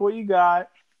got to take what you got.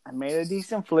 I made a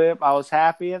decent flip. I was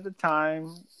happy at the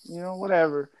time, you know,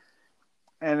 whatever.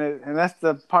 And that's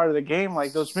the part of the game.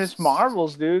 Like those Miss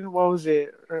Marvels, dude. What was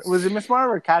it? Was it Miss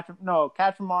Marvel or Captain? No,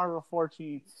 Captain Marvel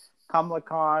 14, Kamala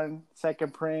Khan,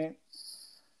 second print.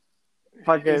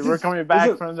 Fucking, we're coming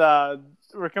back from the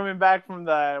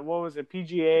what was it?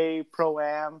 PGA Pro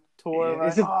Am tour. Yeah,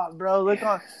 Like, oh, bro, look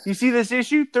on. You see this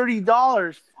issue? $30.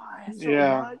 Why that's so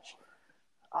much?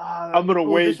 I'm gonna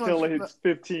wait till it's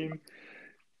 15.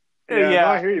 Yeah, no,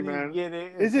 I hear you, man. Get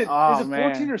it. Is it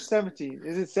 14 or 17?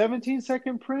 Is it 17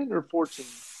 second print or 14?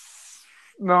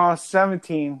 No,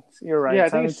 17. You're right. Yeah, I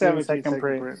think it's 17 second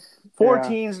print.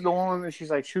 14 is the one that she's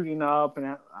like shooting up,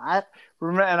 and I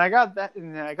remember, and I got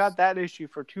that issue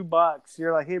for $2.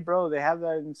 You're like, hey, bro, they have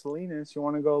that in Salinas. You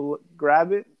want to go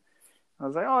grab it? I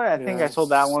was like, oh yeah, I think I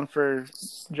sold that one for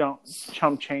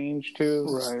chump change too.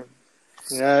 Right.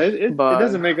 Yeah, it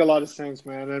doesn't make a lot of sense,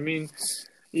 man. I mean,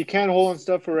 you can't hold on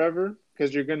stuff forever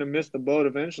because you're gonna miss the boat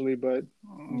eventually, but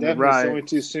definitely selling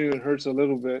too soon hurts a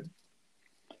little bit.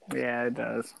 Yeah, it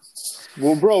does.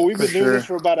 Well, bro, we've been doing this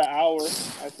for about an hour.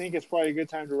 I think it's probably a good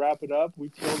time to wrap it up. We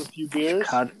killed a few beers.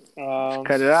 Cut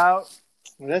it out.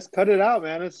 Let's cut it out,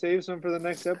 man. Let's save some for the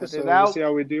next episode. We'll see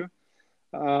how we do.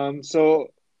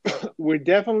 So we're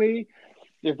definitely,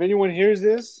 if anyone hears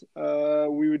this,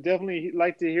 we would definitely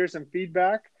like to hear some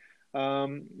feedback.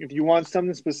 If you want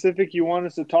something specific you want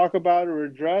us to talk about or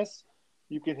address,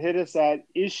 you can hit us at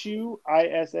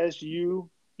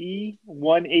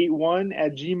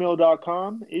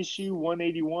issue181 issue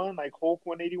 181 like Hulk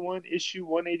 181 issue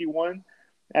 181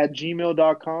 at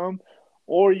gmail.com,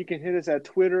 or you can hit us at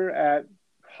Twitter at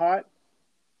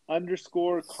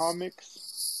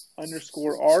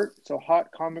hot_comics_art, so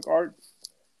hot comic art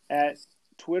at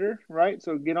Twitter, right?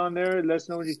 So get on there, let us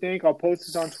know what you think. I'll post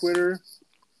this on Twitter.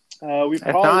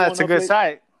 That's a good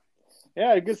site.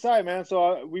 Yeah, a good site, man.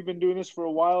 So we've been doing this for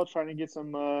a while, trying to get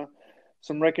some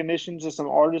recognitions of some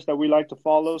artists that we like to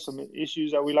follow, some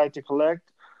issues that we like to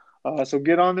collect. So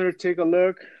get on there, take a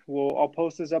look. I'll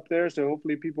post this up there, so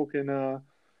hopefully people can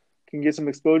get some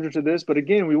exposure to this. But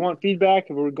again, we want feedback.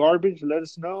 If we're garbage, let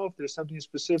us know. If there's something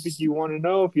specific you want to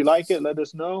know, if you like it, let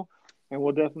us know, and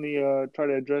we'll definitely try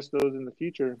to address those in the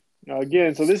future.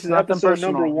 Again, so this is episode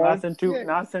number 1.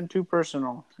 Nothing too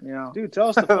personal, you know. Dude, tell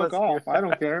us to fuck off. I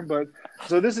don't care. But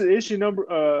so this is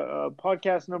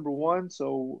podcast number 1.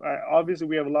 So obviously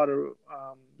we have a lot of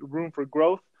room for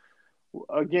growth.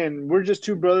 Again, we're just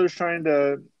two brothers trying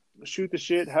to shoot the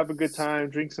shit, have a good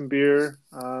time, drink some beer,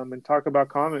 and talk about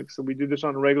comics. So we do this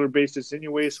on a regular basis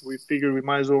anyway. So we figured we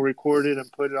might as well record it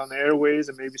and put it on the airways,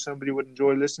 and maybe somebody would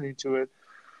enjoy listening to it.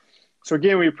 So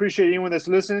again, we appreciate anyone that's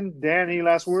listened. Dan, any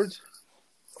last words?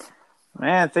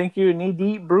 Man, thank you, Knee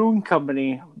Deep Brewing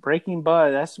Company. Breaking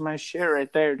Bud, that's my shit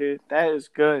right there, dude. That is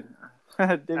good.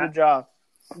 Did the job.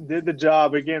 Did the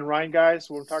job. Again, Rhinegeist,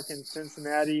 we're talking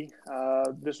Cincinnati.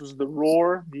 This was the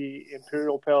Roar, the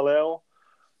Imperial Pale Ale.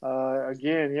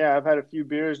 Again, yeah, I've had a few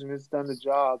beers and it's done the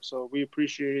job. So we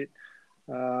appreciate it.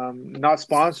 Not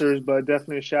sponsors, but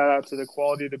definitely a shout out to the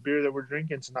quality of the beer that we're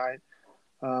drinking tonight.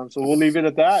 So we'll leave it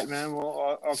at that, man.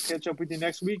 I'll catch up with you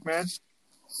next week, man.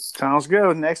 Sounds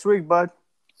good. Next week, bud.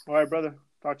 All right, brother.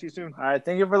 Talk to you soon. All right.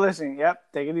 Thank you for listening. Yep.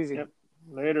 Take it easy. Yep.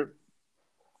 Later.